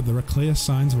sure, but there are clear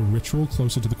signs of a ritual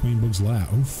closer to the Queen Bug's lair.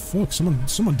 Oh fuck,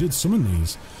 someone did summon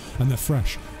these. And they're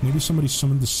fresh. Maybe somebody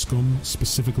summoned the scum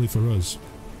specifically for us.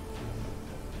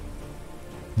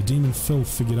 The demon Phil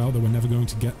figured out that we're never going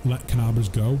to let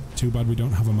Canabras go. Too bad we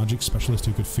don't have a magic specialist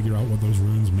who could figure out what those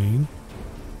runes mean.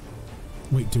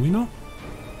 Wait, do we not?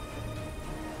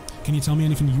 Can you tell me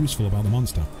anything useful about the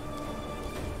monster?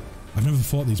 I've never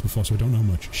fought these before, so I don't know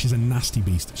much. She's a nasty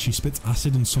beast. She spits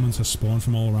acid and summons her spawn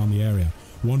from all around the area.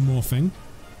 One more thing.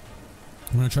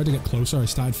 When I tried to get closer, I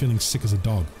started feeling sick as a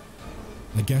dog.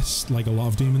 I guess, like a lot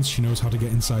of demons, she knows how to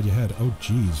get inside your head. Oh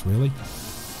jeez, really?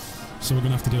 So we're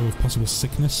gonna have to deal with possible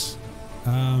sickness.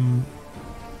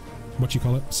 What you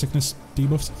call it? Sickness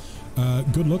debuffs.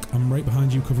 Good luck. I'm right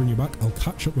behind you, covering your back. I'll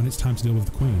catch up when it's time to deal with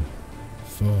the Queen.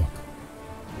 Fuck.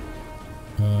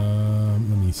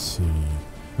 Let me see.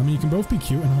 I mean, you can both be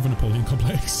cute and have a Napoleon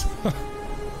complex.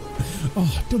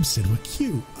 Oh, Dub said we're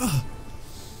cute. Ah.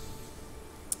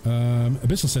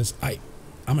 Abyssal says,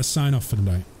 I'm a sign off for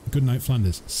tonight. Good night,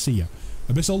 Flanders. See ya.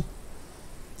 Abyssal,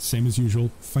 same as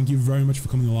usual. Thank you very much for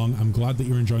coming along. I'm glad that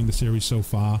you're enjoying the series so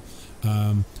far.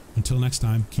 Until next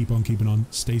time, keep on keeping on.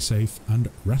 Stay safe and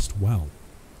rest well.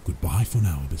 Goodbye for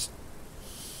now,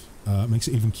 Abyssal. Makes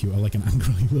it even cuter, like an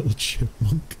angry little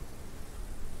chipmunk.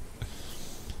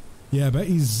 Yeah,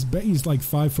 Betty's like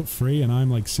 5'3" and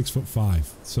I'm like 6'5",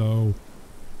 so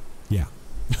yeah.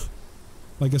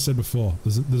 Like I said before,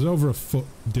 there's over a foot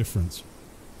difference.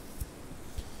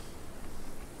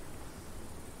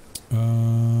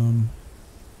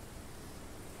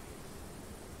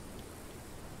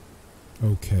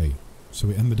 Okay, so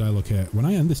we end the dialogue here. When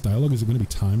I end this dialogue, is it going to be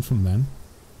timed from then?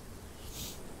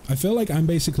 I feel like I'm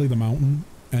basically the mountain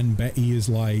and Betty is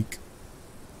like...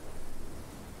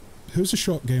 Who's a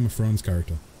short Game of Thrones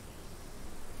character?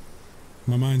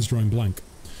 My mind's drawing blank.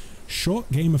 Short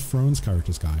Game of Thrones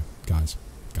characters, guys.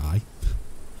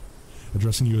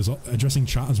 Addressing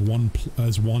chat as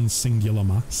one singular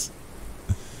mass.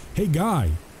 Hey,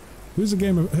 Guy. Who's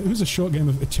a short Game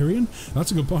of Tyrion?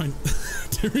 That's a good point.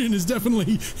 Tyrion is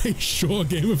definitely a short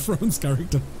Game of Thrones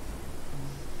character.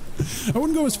 I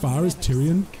wouldn't go as far as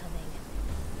Tyrion.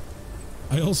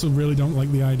 I also really don't like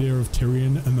the idea of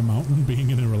Tyrion and the Mountain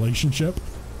being in a relationship.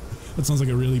 That sounds like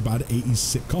a really bad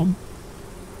 80s sitcom.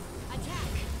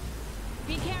 Attack!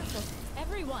 Be careful,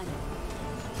 everyone.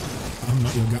 I'm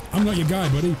not your guy,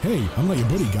 buddy. Hey, I'm not your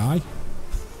buddy, guy.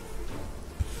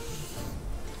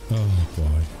 Oh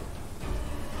boy.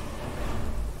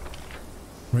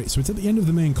 Right, so it's at the end of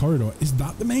the main corridor. Is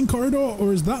that the main corridor,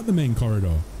 or is that the main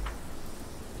corridor?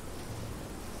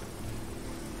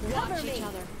 Cover each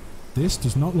other. This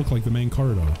does not look like the main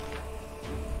corridor.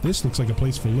 This looks like a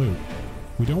place for loot.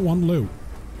 We don't want loot.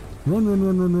 Run, run,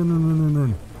 run, run, run, run, run, run,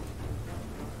 run.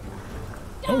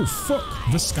 Oh, fuck.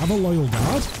 Vescavor loyal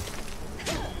guard?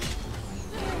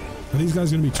 Are these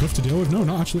guys going to be tough to deal with? No,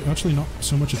 not actually not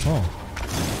so much at all.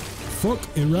 Fuck,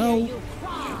 Irel.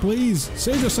 Please,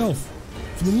 save yourself.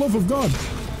 For the love of God.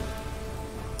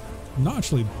 Not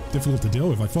actually difficult to deal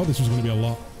with. I thought this was going to be a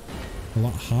lot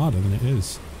harder than it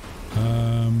is.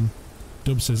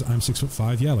 Dub says I'm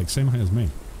 6'5". Yeah, like same height as me.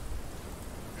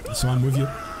 So I'm with you.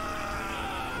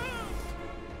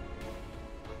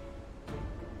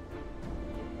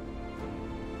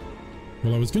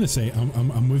 Well, I was gonna say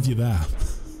I'm with you there.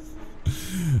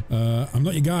 I'm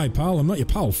not your guy, pal. I'm not your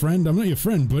pal, friend. I'm not your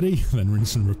friend, buddy. Then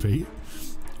rinse and repeat.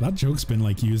 That joke's been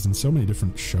like used in so many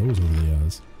different shows over the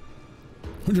years.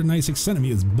 196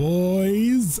 centimeters,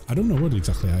 boys. I don't know what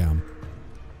exactly I am.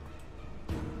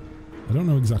 I don't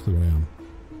know exactly what I am.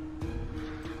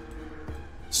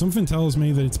 Something tells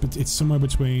me that it's somewhere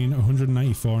between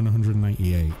 194 and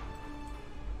 198.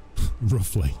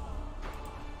 Roughly.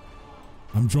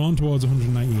 I'm drawn towards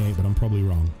 198, but I'm probably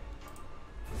wrong.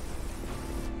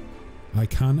 I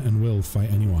can and will fight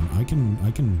anyone. I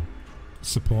can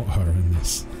support her in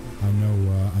this. I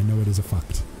know it is a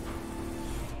fact.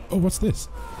 Oh, what's this?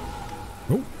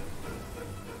 Oh.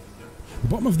 The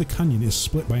bottom of the canyon is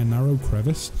split by a narrow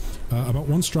crevice, about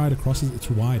one stride across at its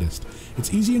widest.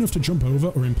 It's easy enough to jump over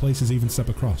or in places even step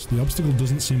across. The obstacle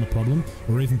doesn't seem a problem,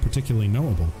 or even particularly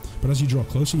notable, but as you draw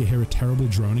closer you hear a terrible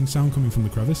droning sound coming from the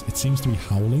crevice. It seems to be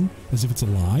howling, as if it's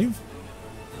alive.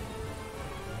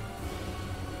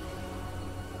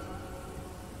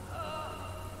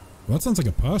 Well, that sounds like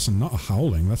a person, not a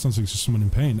howling. That sounds like just someone in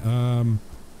pain.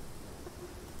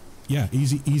 Yeah,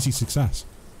 easy success.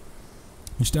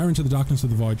 You stare into the darkness of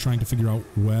the void, trying to figure out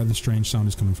where the strange sound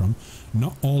is coming from.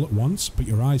 Not all at once, but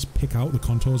your eyes pick out the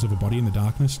contours of a body in the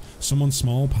darkness. Someone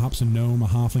small, perhaps a gnome, a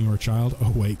halfling, or a child.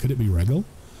 Oh wait, could it be Regal?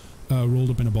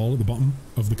 Rolled up in a ball at the bottom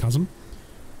of the chasm.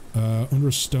 Under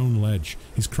a stone ledge.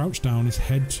 He's crouched down, his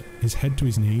head to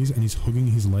his knees, and he's hugging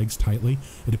his legs tightly.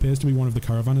 It appears to be one of the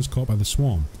caravanners caught by the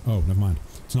swarm. Oh, never mind.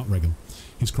 It's not Regal.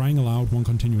 He's crying aloud, one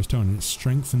continuous tone, and it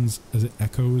strengthens as it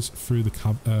echoes through the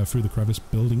crevice,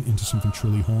 building into something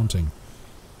truly haunting.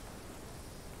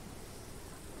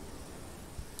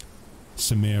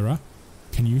 Samira,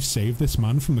 can you save this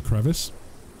man from the crevice?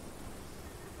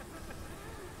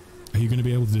 Are you going to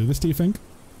be able to do this, do you think?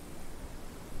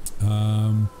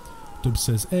 Dub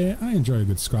says, I enjoy a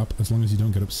good scrap as long as you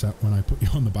don't get upset when I put you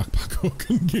on the backpack hook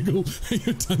and giggle at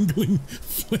your dangling,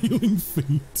 flailing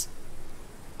feet.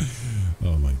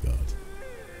 Oh my god.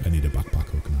 I need a backpack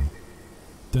hook now.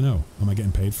 Dunno, am I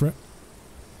getting paid for it?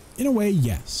 In a way,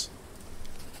 yes.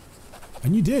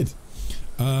 And you did.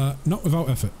 Not without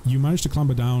effort. You managed to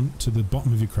clamber down to the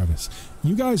bottom of your crevice.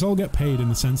 You guys all get paid in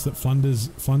the sense that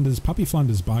Pappy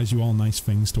Flanders buys you all nice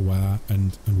things to wear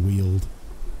and wield.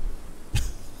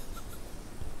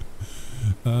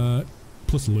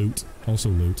 Plus loot. Also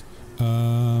loot.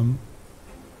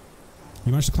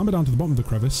 You manage to clamber down to the bottom of the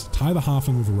crevice, tie the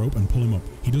halfling with a rope and pull him up.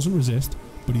 He doesn't resist,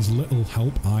 but he's little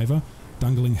help either,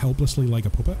 dangling helplessly like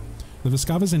a puppet. The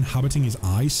Vescavors inhabiting his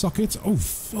eye sockets, oh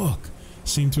fuck,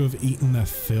 seem to have eaten their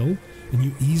fill, and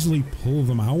you easily pull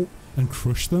them out and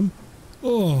crush them.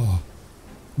 Oh.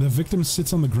 The victim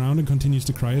sits on the ground and continues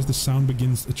to cry as the sound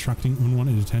begins attracting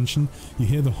unwanted attention. You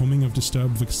hear the humming of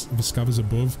disturbed Vescavors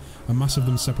above. A mass of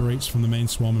them separates from the main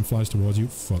swarm and flies towards you.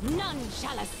 Fuck. None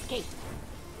shall escape.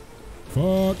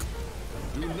 Fuck.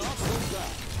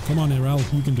 Come on, Irel,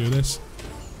 you can do this.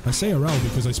 I say Irel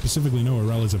because I specifically know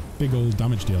Irel is a big old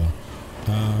damage dealer.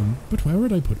 But where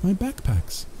would I put my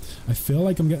backpacks? I feel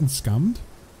like I'm getting scammed.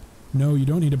 No, you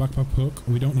don't need a backpack hook.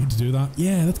 We don't need to do that.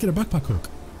 Yeah, let's get a backpack hook.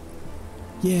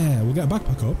 Yeah, we'll get a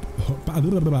backpack hook.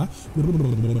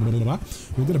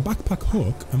 We'll get a backpack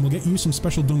hook and we'll get you some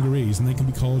special dungarees and they can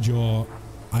be called your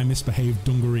I misbehaved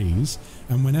dungarees.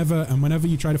 And whenever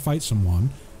you try to fight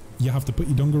someone, you have to put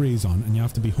your dungarees on and you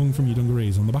have to be hung from your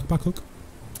dungarees on the backpack hook.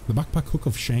 The backpack hook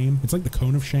of shame. It's like the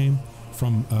cone of shame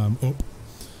from Up.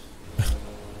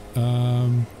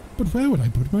 But where would I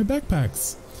put my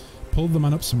backpacks? Pull the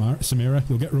man up, Samira.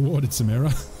 You'll get rewarded,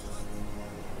 Samira.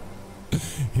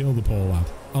 Heal the poor lad.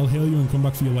 I'll heal you and come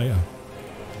back for you later.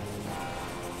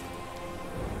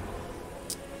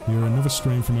 You hear another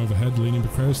scream from overhead, leaning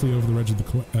precariously over the edge of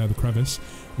the crevice.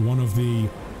 One of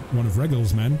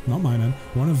Regal's men, not my men,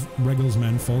 one of Regal's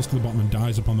men falls to the bottom and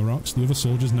dies upon the rocks. The other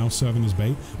soldiers, now serving as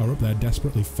bait, are up there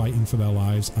desperately fighting for their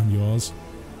lives and yours.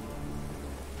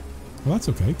 Well, that's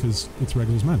okay, because it's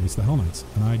Regal's men, it's the Hell Knights,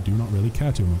 and I do not really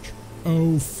care too much.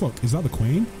 Oh, fuck, is that the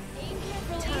Queen?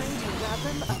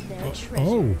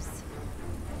 Oh.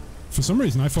 For some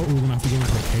reason, I thought we were going to have to go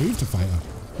into a cave to fight her.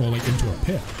 Or, like, into a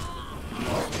pit.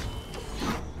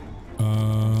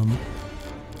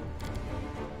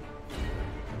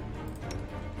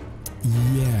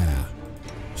 Yeah.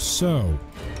 So.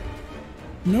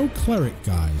 No cleric,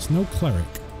 guys. No cleric.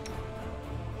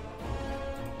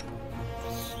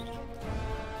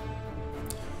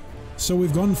 So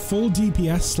we've gone full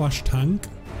DPS slash tank.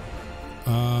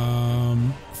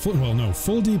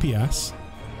 Full DPS,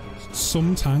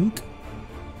 some tank,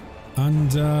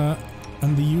 and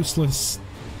the useless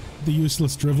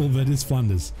drivel that is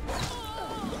Flanders.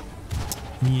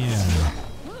 Yeah.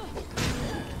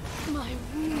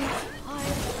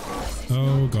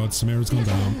 Oh god, Samira's gone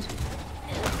down.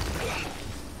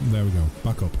 There we go.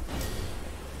 Back up.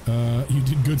 You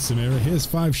did good, Samira. Here's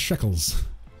 5 shekels.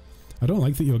 I don't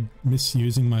like that you're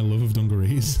misusing my love of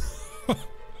dungarees.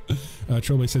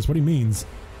 Trollbay says, what he means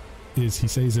is he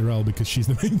says Irel because she's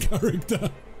the main character.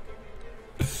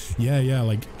 Yeah,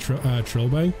 like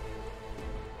Trilby.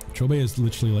 Trilby is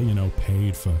literally, like, you know,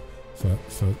 paid for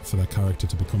their character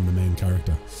to become the main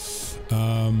character.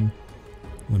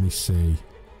 Let me see.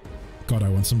 God, I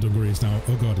want some dungarees now.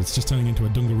 Oh god, it's just turning into a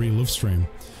dungaree love stream.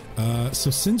 So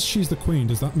since she's the queen,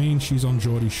 does that mean she's on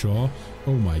Geordie Shore?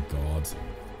 Oh my god.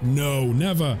 No,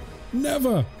 never!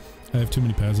 Never! I have too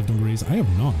many pairs of dungarees. I have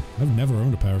none. I've never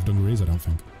owned a pair of dungarees, I don't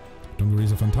think.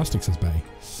 Dungarees are fantastic, says Betty.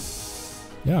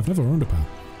 Yeah, I've never owned a pair.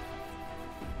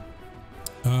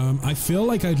 I feel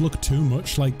like I'd look too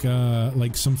much like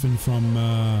something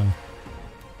from,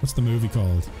 what's the movie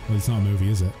called? Well, it's not a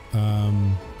movie, is it?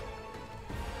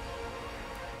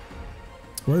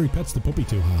 Where he pets the puppy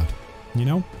too hard. You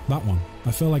know? That one.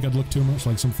 I feel like I'd look too much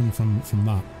like something from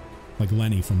that. Like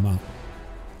Lenny from that.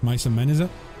 Mice and Men, is it?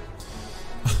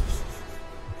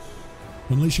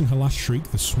 Unleashing her last shriek,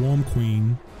 the Swarm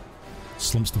Queen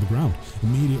slumps to the ground.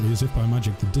 Immediately, as if by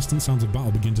magic, the distant sounds of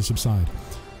battle begin to subside.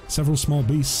 Several small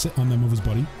beasts sit on their mother's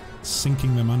body,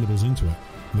 sinking their mandibles into it.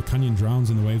 The canyon drowns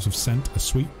in the waves of scent, a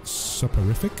sweet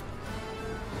soporific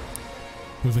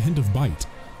with a hint of bite,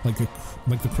 like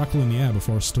the crackle in the air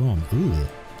before a storm. Ooh.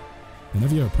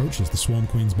 Whenever approaches the Swarm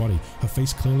Queen's body, her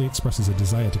face clearly expresses a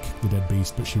desire to kick the dead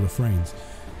beast, but she refrains.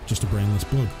 Just a brainless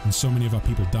bug, and so many of our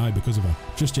people died because of her.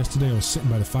 Just yesterday I was sitting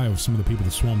by the fire with some of the people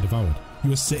the Swarm devoured. You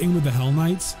were sitting with the Hell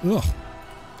Knights? Ugh.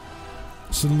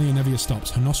 Suddenly Anevia stops,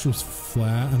 her nostrils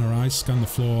flare and her eyes scan the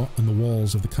floor and the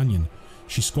walls of the canyon.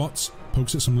 She squats,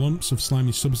 pokes at some lumps of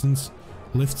slimy substance,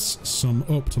 lifts some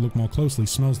up to look more closely,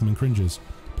 smells them and cringes.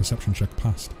 Perception check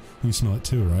passed. You smell it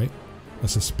too, right? A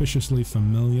suspiciously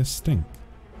familiar stink.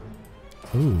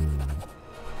 Ooh.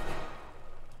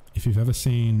 If you've ever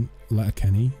seen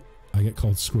Letterkenny, I get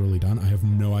called Squirrely Dan. I have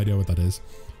no idea what that is.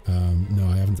 No,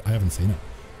 I haven't seen it.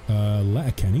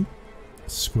 Letterkenny,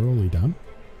 Squirrely Dan.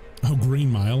 Oh, Green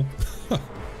Mile.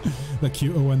 They're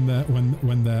cuter when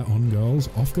they're on girls,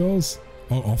 off girls.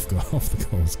 Oh, off the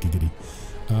girls, giggity.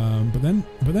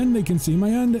 But then they can see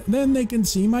my then they can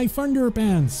see my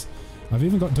Thunderpants. I've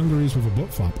even got dungarees with a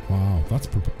butt flap. Wow, that's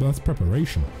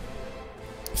preparation.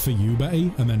 For you,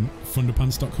 Betty, and then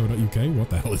thunderpants.co.uk. What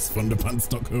the hell is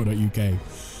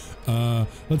thunderpants.co.uk?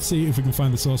 Let's see if we can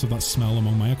find the source of that smell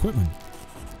among my equipment.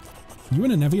 You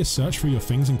and Anevia search for your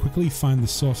things and quickly find the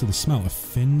source of the smell. A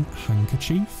thin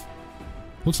handkerchief?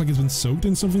 Looks like it's been soaked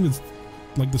in something that's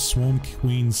like the Swarm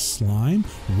Queen's slime.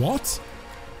 What?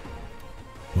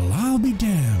 Well, I'll be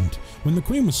damned. When the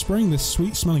Queen was spraying this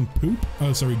sweet-smelling goop,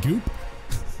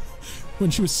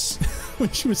 when she was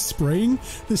spraying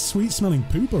this sweet-smelling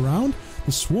poop around,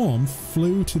 the swarm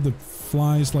flew to the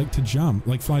flies like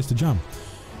flies to jam.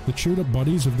 The chewed-up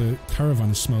bodies of the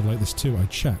caravan smelled like this too. I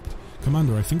checked.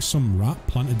 Commander, I think some rat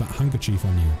planted that handkerchief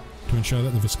on you to ensure that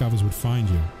the Vescavors would find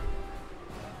you.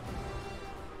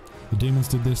 The demons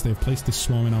did this. They've placed this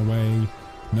swarm in our way.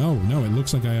 No, it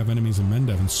looks like I have enemies in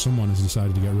Mendev and someone has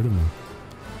decided to get rid of me.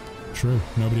 True,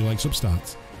 nobody likes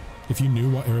upstarts. If you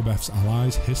knew what Irabeth's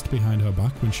allies hissed behind her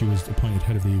back when she was appointed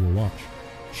head of the Eagle Watch.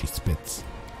 She spits.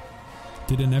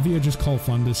 Did Anevia just call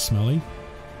Flanders smelly?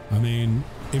 I mean,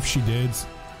 if she did,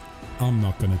 I'm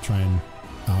not going to try and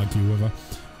argue with her.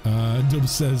 Dub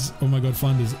says, oh my god,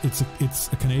 Flanders, it's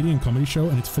a Canadian comedy show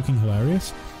and it's fucking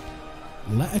hilarious.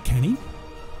 Letterkenny?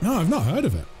 No, I've not heard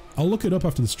of it. I'll look it up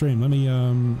after the stream. Let me,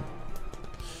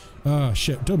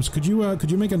 shit. Dubs, could you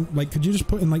make a, could you just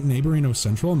put in, Neighborino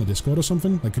Central on the Discord or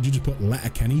something? Could you just put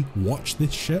Letterkenny, watch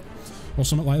this shit? Or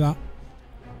something like that?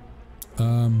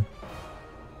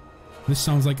 This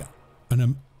sounds like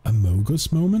an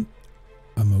Amogus moment?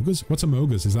 Amogus? What's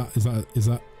Amogus? Is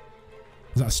that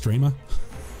a streamer?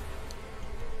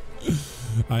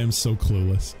 I am so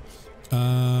clueless.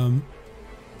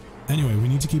 Anyway, we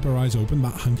need to keep our eyes open.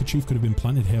 That handkerchief could have been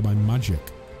planted here by magic.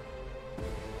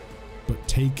 But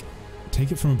take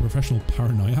it from a professional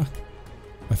paranoiac.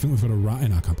 I think we've got a rat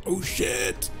in our camp. Oh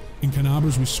shit! In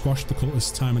Canabras we squashed the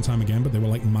cultists time and time again, but they were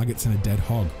like maggots in a dead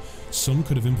hog. Some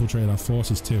could have infiltrated our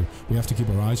forces too. We have to keep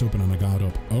our eyes open and our guard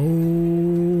up.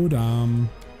 Oh damn.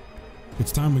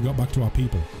 It's time we got back to our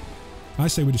people. I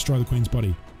say we destroy the Queen's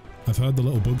body. I've heard the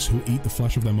little bugs who eat the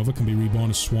flesh of their mother can be reborn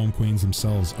as Swarm Queens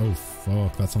themselves. Oh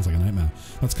fuck, that sounds like a nightmare.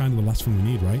 That's kind of the last thing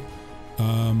we need, right?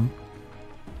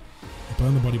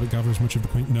 Burn the body but gather as much of the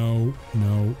Queen. No,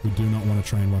 we do not want to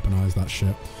try and weaponize that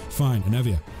shit. Fine,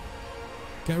 Anevia.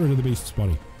 Get rid of the beast's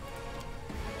body.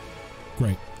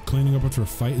 Great. Cleaning up after a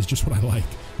fight is just what I like.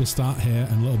 We'll start here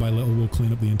and little by little we'll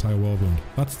clean up the entire world wound.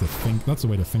 That's the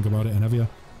way to think about it, Anevia.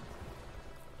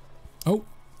 Oh!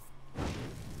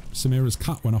 Samira's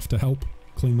cat went off to help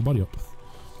clean the body up.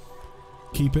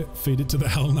 Keep it, feed it to the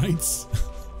Hell Knights.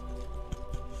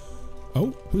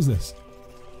 Oh, who's this?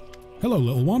 Hello,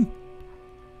 little one.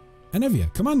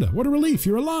 Enevia, Commander, what a relief,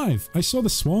 you're alive. I saw the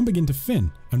swarm begin to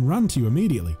thin and ran to you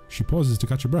immediately. She pauses to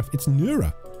catch her breath. It's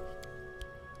Nura.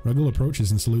 Regal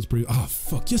approaches and salutes briefly. Oh,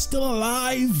 fuck, you're still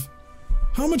alive.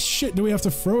 How much shit do we have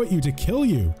to throw at you to kill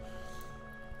you?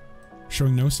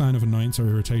 Showing no sign of annoyance or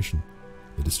irritation.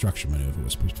 The distraction maneuver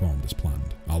was performed as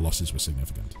planned. Our losses were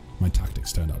significant. My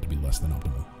tactics turned out to be less than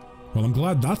optimal. Well, I'm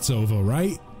glad that's over,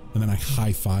 right? And then I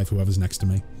high-five whoever's next to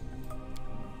me.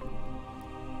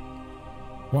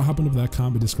 What happened up there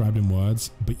can't be described in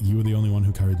words, but you were the only one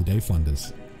who carried the day,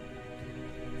 Flanders.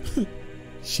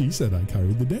 She said I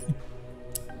carried the day.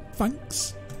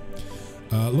 Thanks.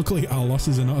 Luckily, our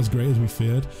losses are not as great as we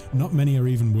feared. Not many are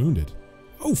even wounded.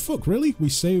 Oh, fuck, really? We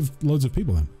saved loads of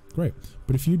people then. Great.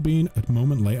 But if you'd been a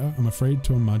moment later, I'm afraid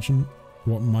to imagine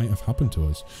what might have happened to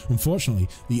us. Unfortunately,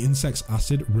 the insect's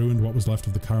acid ruined what was left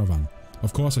of the caravan.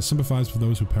 Of course, I sympathise for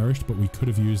those who perished, but we could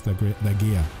have used their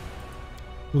gear.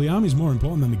 Well, the army's more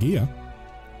important than the gear.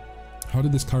 How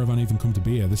did this caravan even come to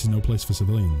be here? This is no place for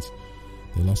civilians.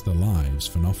 They lost their lives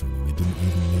for nothing, and they didn't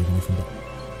even leave anything back.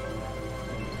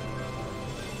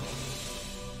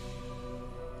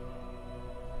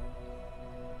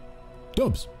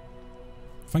 Dubs,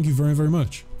 thank you very, very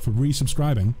much for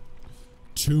resubscribing.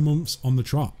 2 months on the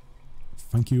trot.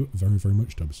 Thank you very, very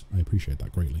much, Dubs. I appreciate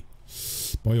that greatly.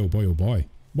 Boy, oh boy, oh boy.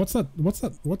 What's that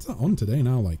on today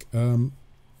now? Like,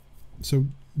 so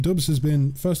Dubs has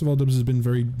been, first of all, Dubs has been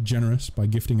very generous by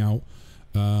gifting out,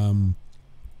 I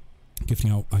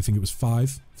think it was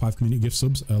five community gift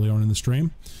subs earlier on in the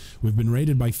stream. We've been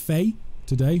raided by Faye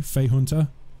today, Faye Hunter.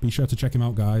 Be sure to check him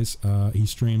out, guys. He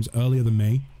streams earlier than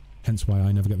me, hence why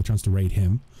I never get the chance to raid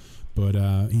him. But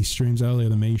he streams earlier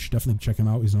than me. You should definitely check him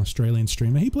out. He's an Australian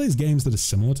streamer. He plays games that are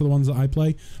similar to the ones that I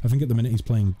play. I think at the minute he's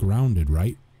playing Grounded,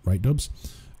 right? Right, Dubs?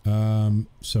 So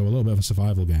a little bit of a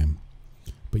survival game.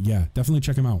 But yeah, definitely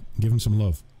check him out. Give him some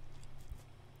love.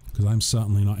 Because I'm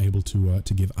certainly not able to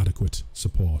give adequate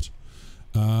support.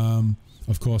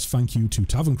 Of course, thank you to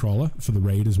Tavern Crawler for the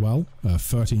raid as well.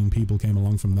 13 people came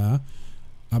along from there.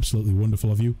 Absolutely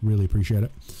wonderful of you. Really appreciate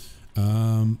it.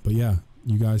 But yeah,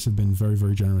 you guys have been very,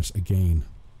 very generous again.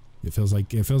 It feels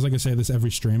like I say this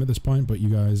every stream at this point, but you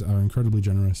guys are incredibly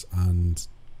generous, and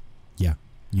yeah,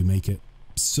 you make it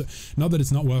so, not that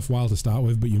it's not worthwhile to start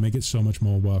with, but you make it so much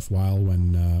more worthwhile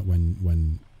when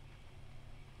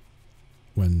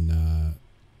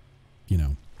you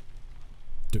know,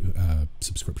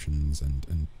 subscriptions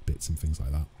and bits and things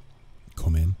like that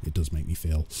come in. It does make me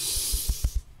feel,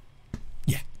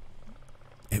 yeah,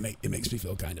 it makes me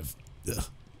feel kind of, ugh.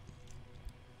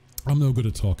 I'm no good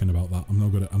at talking about that. I'm no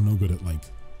good at like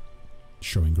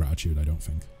showing gratitude, I don't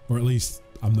think. Or at least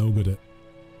I'm no good at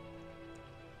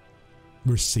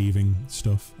receiving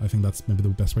stuff. I think that's maybe the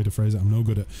best way to phrase it. I'm no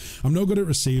good at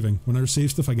receiving. When I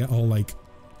receive stuff I get all like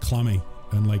clammy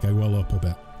and like I well up a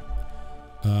bit.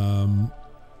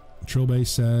 Trillbase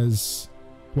says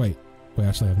wait,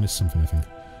 actually I've missed something, I think.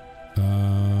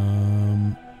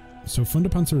 So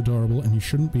Thunderpants are adorable and you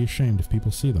shouldn't be ashamed if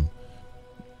people see them.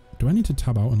 Do I need to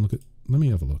tab out and look at... Let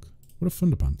me have a look. What are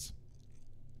Thunderpants?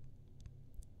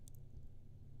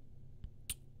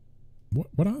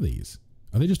 What are these?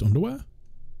 Are they just underwear?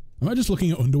 Am I just looking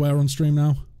at underwear on stream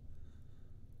now?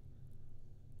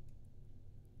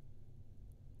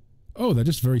 Oh, they're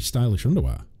just very stylish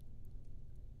underwear.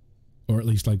 Or at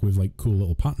least like with like cool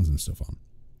little patterns and stuff on.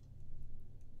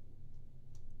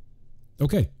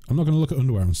 Okay, I'm not going to look at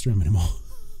underwear on stream anymore.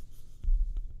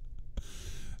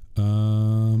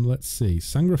 Let's see.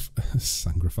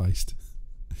 Sangrifized.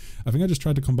 I think I just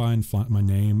tried to combine my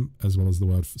name as well as the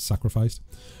word sacrificed.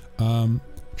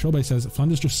 Trollbay says,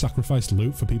 Flanders just sacrificed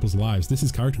loot for people's lives. This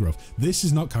is character growth. This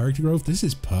is not character growth. This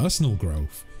is personal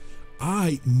growth.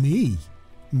 Me.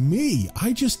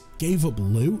 I just gave up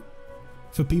loot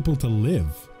for people to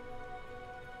live.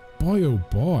 Boy, oh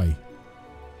boy.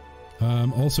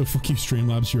 Also, fuck you,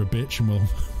 Streamlabs. You're a bitch and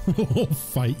we'll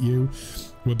fight you.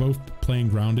 We're both playing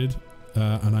Grounded,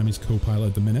 and I'm his co-pilot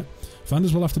at the minute.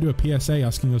 Flanders will have to do a PSA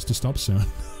asking us to stop soon.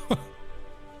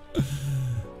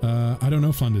 I don't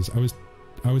know, Flanders. I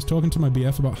was talking to my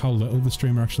BF about how little the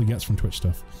streamer actually gets from Twitch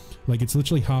stuff. Like, it's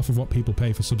literally half of what people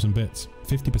pay for subs and bits.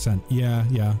 50%.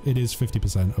 Yeah, it is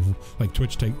 50% of, like,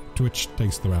 Twitch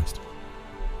takes the rest.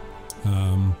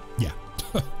 Yeah.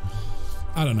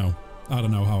 I don't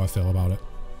know how I feel about it.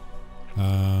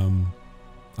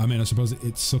 I mean, I suppose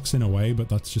it sucks in a way, but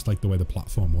that's just like the way the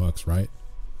platform works, right?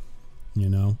 You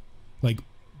know? Like,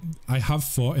 I have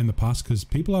thought in the past, because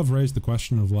people have raised the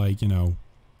question of like, you know,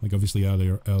 Like obviously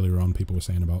earlier on people were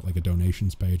saying about like a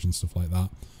donations page and stuff like that.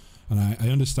 And I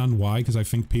understand why, because I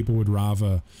think people would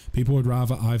rather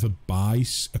either buy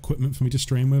equipment for me to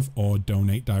stream with or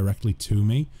donate directly to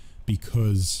me,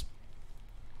 because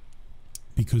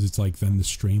it's like then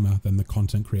the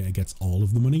content creator gets all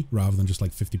of the money rather than just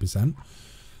like 50%.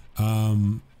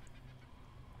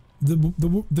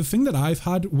 The thing that I've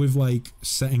had with like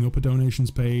setting up a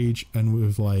donations page and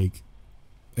with like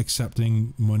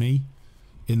accepting money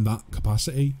in that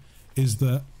capacity is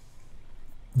that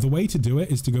the way to do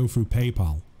it is to go through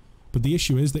PayPal. But the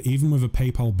issue is that even with a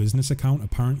PayPal business account,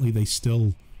 apparently they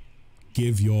still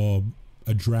give your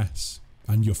address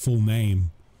and your full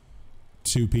name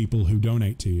to people who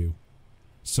donate to you.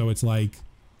 So it's like,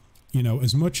 you know,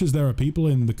 as much as there are people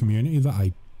in the community that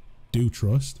I do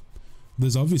trust,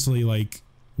 there's obviously like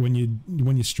when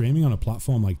you're streaming on a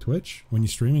platform like Twitch, when you're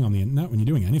streaming on the internet, when you're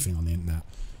doing anything on the internet,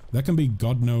 there can be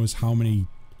God knows how many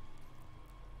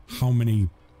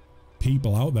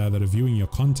people out there that are viewing your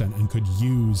content and could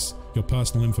use your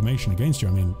personal information against you.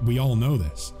 I mean, we all know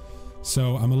this.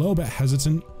 So I'm a little bit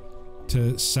hesitant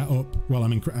to set up,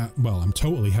 I'm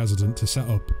totally hesitant to set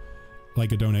up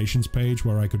like a donations page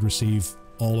where I could receive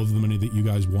all of the money that you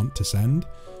guys want to send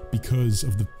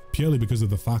purely because of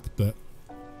the fact that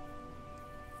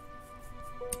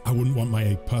I wouldn't want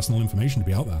my personal information to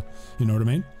be out there. You know what I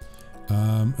mean?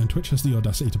 And Twitch has the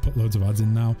audacity to put loads of ads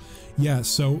in now. Yeah,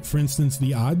 so for instance,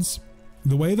 the ads,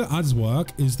 the way that ads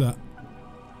work is that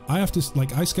I have to,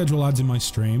 like, I schedule ads in my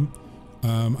stream,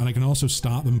 and I can also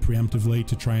start them preemptively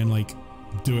to try and like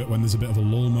do it when there's a bit of a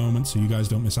lull moment so you guys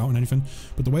don't miss out on anything.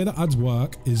 But the way that ads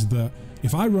work is that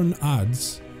if I run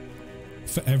ads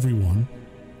for everyone,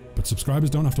 but subscribers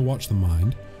don't have to watch them,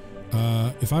 mind,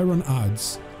 if I run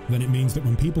ads, then it means that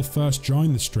when people first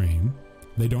join the stream,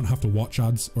 they don't have to watch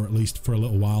ads, or at least for a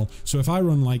little while. So if I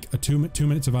run like a 2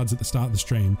 minutes of ads at the start of the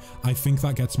stream, I think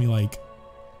that gets me like,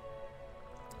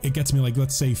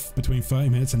 let's say between 30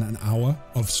 minutes and an hour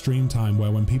of stream time,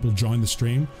 where when people join the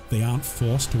stream, they aren't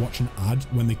forced to watch an ad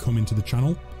when they come into the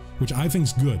channel, which I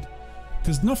think's good,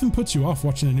 because nothing puts you off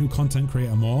watching a new content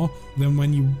creator more than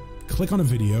when you click on a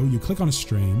video, you click on a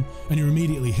stream, and you're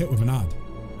immediately hit with an ad,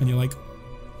 and you're like,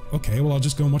 okay, well, I'll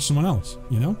just go and watch someone else,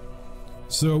 you know?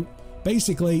 So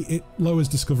basically it lowers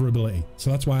discoverability. So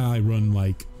that's why I run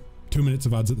like 2 minutes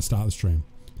of ads at the start of the stream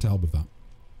to help with that.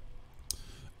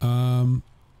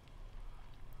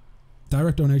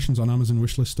 Direct donations on Amazon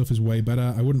wishlist stuff is way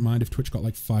better. I wouldn't mind if Twitch got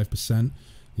like 5%.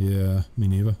 Yeah, me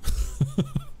neither.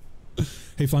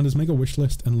 Hey Flanders, make a wish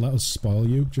list and let us spoil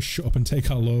you. Just shut up and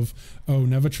take our love. Oh,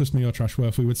 never trust me or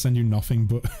Trashworth. We would send you nothing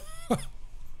but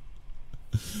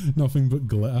nothing but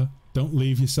glitter. Don't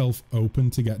leave yourself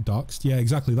open to get doxxed. Yeah,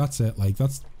 exactly. That's it. Like,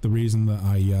 that's the reason that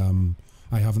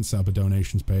I haven't set up a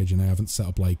donations page, and I haven't set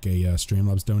up like a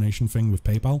Streamlabs donation thing with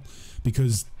PayPal,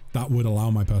 because that would allow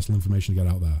my personal information to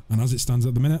get out there. And as it stands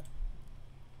at the minute,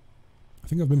 I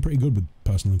think I've been pretty good with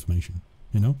personal information.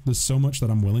 You know, there's so much that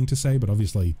I'm willing to say, but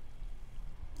obviously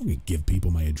I'm not gonna give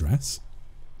people my address.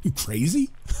 You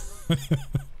crazy?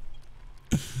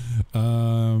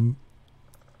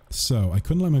 So I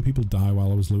couldn't let my people die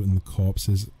while I was looting the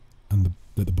corpses and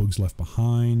the bugs left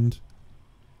behind.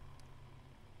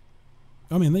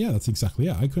 I mean, yeah, that's exactly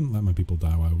it. I couldn't let my people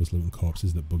die while I was looting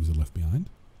corpses that bugs had left behind.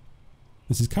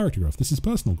 This is character growth. This is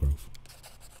personal growth.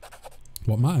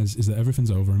 What matters is that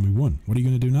everything's over and we won. What are you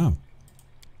going to do now?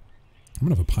 I'm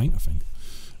going to have a pint, I think.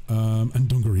 And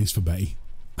dungarees for Betty.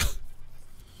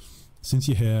 Since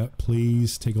you're here,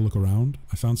 please take a look around.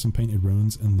 I found some painted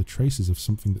ruins and the traces of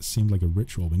something that seemed like a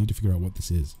ritual. We need to figure out what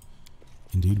this is.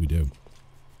 Indeed we do.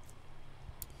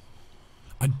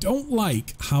 I don't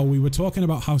like how we were talking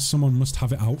about how someone must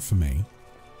have it out for me,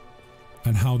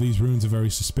 and how these ruins are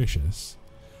very suspicious,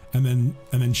 and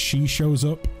then she shows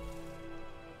up.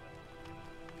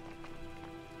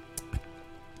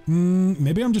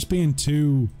 Maybe I'm just being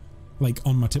too, like,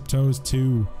 on my tiptoes,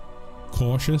 too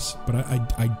cautious, but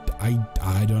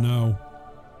I don't know.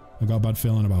 I got a bad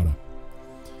feeling about her.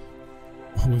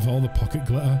 With all the pocket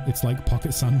glitter, it's like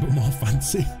pocket sand but more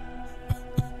fancy.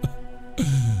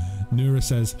 Nura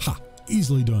says, ha,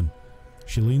 easily done.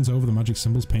 She leans over the magic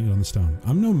symbols painted on the stone.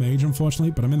 I'm no mage,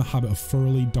 unfortunately, but I'm in the habit of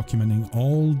thoroughly documenting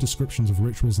all descriptions of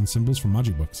rituals and symbols from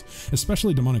magic books,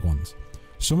 especially demonic ones.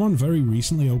 Someone very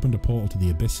recently opened a portal to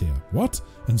the abyss here. What?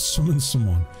 And summoned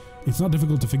someone. It's not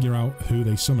difficult to figure out who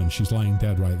they summoned. She's lying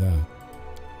dead right there.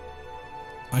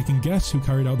 I can guess who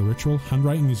carried out the ritual.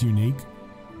 Handwriting is unique,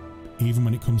 even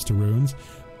when it comes to runes.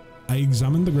 I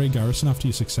examined the Grey Garrison after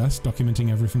your success,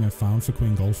 documenting everything I found for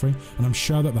Queen Golfrey, and I'm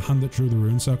sure that the hand that drew the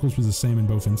rune circles was the same in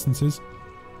both instances.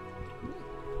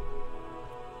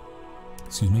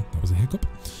 Excuse me, that was a hiccup.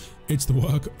 It's the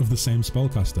work of the same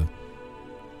spellcaster.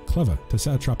 Clever. To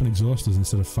set a trap and exhaust us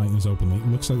instead of fighting us openly. It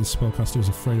looks like the spellcaster is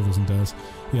afraid of us and dares.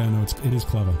 Yeah, no, it is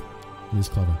clever. It is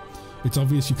clever. It's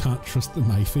obvious you can't trust the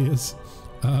knife ears.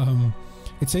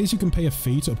 It says you can pay a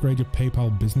fee to upgrade your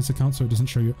PayPal business account so it doesn't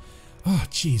show you... Oh,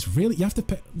 jeez, really? You have to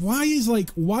pay... Why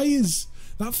is...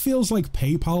 That feels like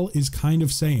PayPal is kind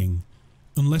of saying,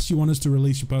 unless you want us to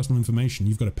release your personal information,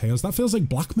 you've got to pay us. That feels like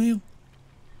blackmail.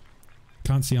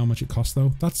 Can't see how much it costs,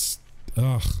 though. That's...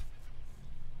 Ugh.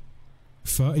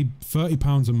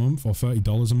 £30 a month or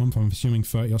 $30 a month. I'm assuming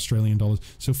 30 Australian dollars.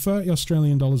 So 30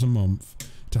 Australian dollars a month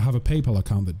to have a PayPal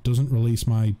account that doesn't release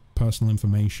my personal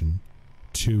information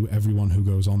to everyone who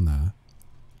goes on there.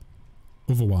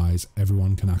 Otherwise,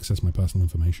 everyone can access my personal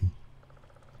information.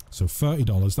 So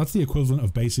 $30, that's the equivalent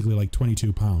of basically like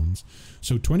 £22.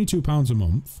 So £22 a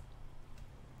month.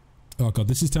 Oh god,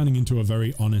 this is turning into a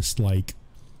very honest, like,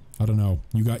 I don't know.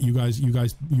 You guys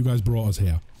brought us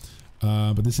here.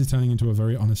 But this is turning into a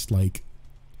very honest, like,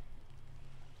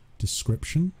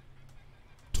 description,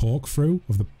 talk through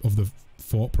of the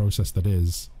thought process that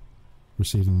is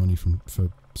receiving money for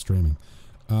streaming.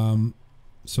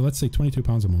 So let's say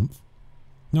 £22 a month.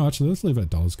 No, actually, let's leave it at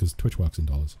dollars because Twitch works in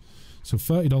dollars. So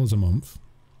 $30 a month.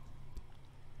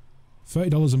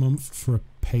 $30 a month for a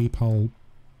PayPal,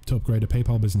 to upgrade a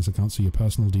PayPal business account so your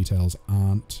personal details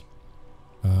aren't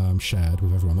shared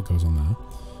with everyone that goes on there.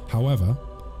 However,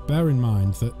 bear in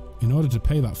mind that in order to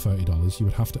pay that $30, you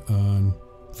would have to earn,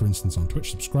 for instance, on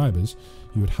Twitch subscribers,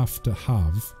 you would have to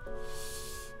have,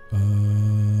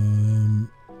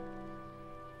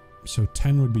 so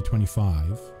 10 would be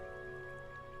 25.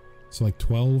 So like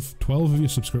 12 of your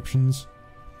subscriptions,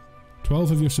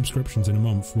 12 of your subscriptions in a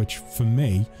month, which for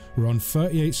me, we're on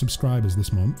 38 subscribers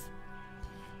this month.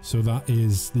 So that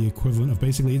is the equivalent of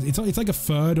basically, it's like a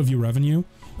third of your revenue.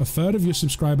 A third of your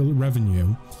subscriber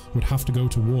revenue would have to go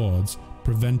towards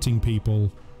preventing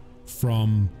people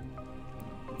from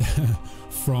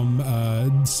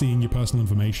seeing your personal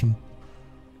information.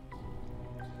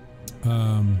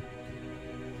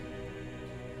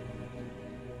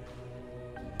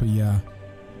 But yeah.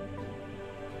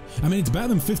 I mean, it's better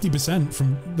than 50%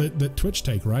 from the Twitch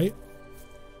take, right?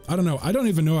 I don't know. I don't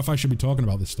even know if I should be talking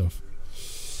about this stuff.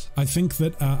 I think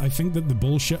that the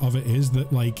bullshit of it is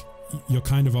that, like, you're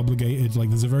kind of obligated, like,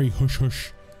 there's a very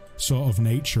hush-hush sort of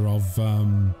nature of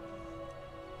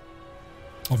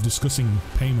discussing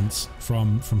payments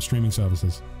from streaming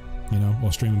services, you know,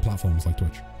 or streaming platforms like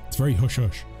Twitch. It's very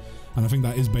hush-hush. And I think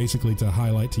that is basically to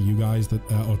highlight to you guys that,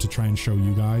 or to try and show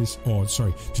you guys, or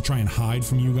sorry, to try and hide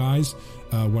from you guys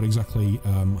what exactly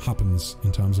happens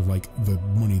in terms of, like, the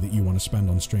money that you want to spend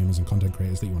on streamers and content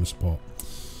creators that you want to support.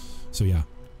 So yeah,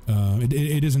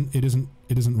 it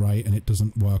isn't right, and it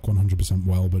doesn't work 100%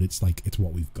 well, but it's like, it's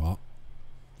what we've got,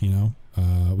 you know.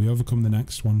 We overcome the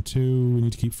next one too. We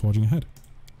need to keep forging ahead.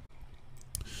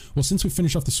 Well, since we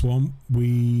finished off the swarm,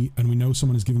 we know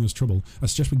someone is giving us trouble, I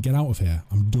suggest we get out of here.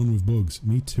 I'm done with bugs.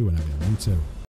 Me too, and everything. Me too.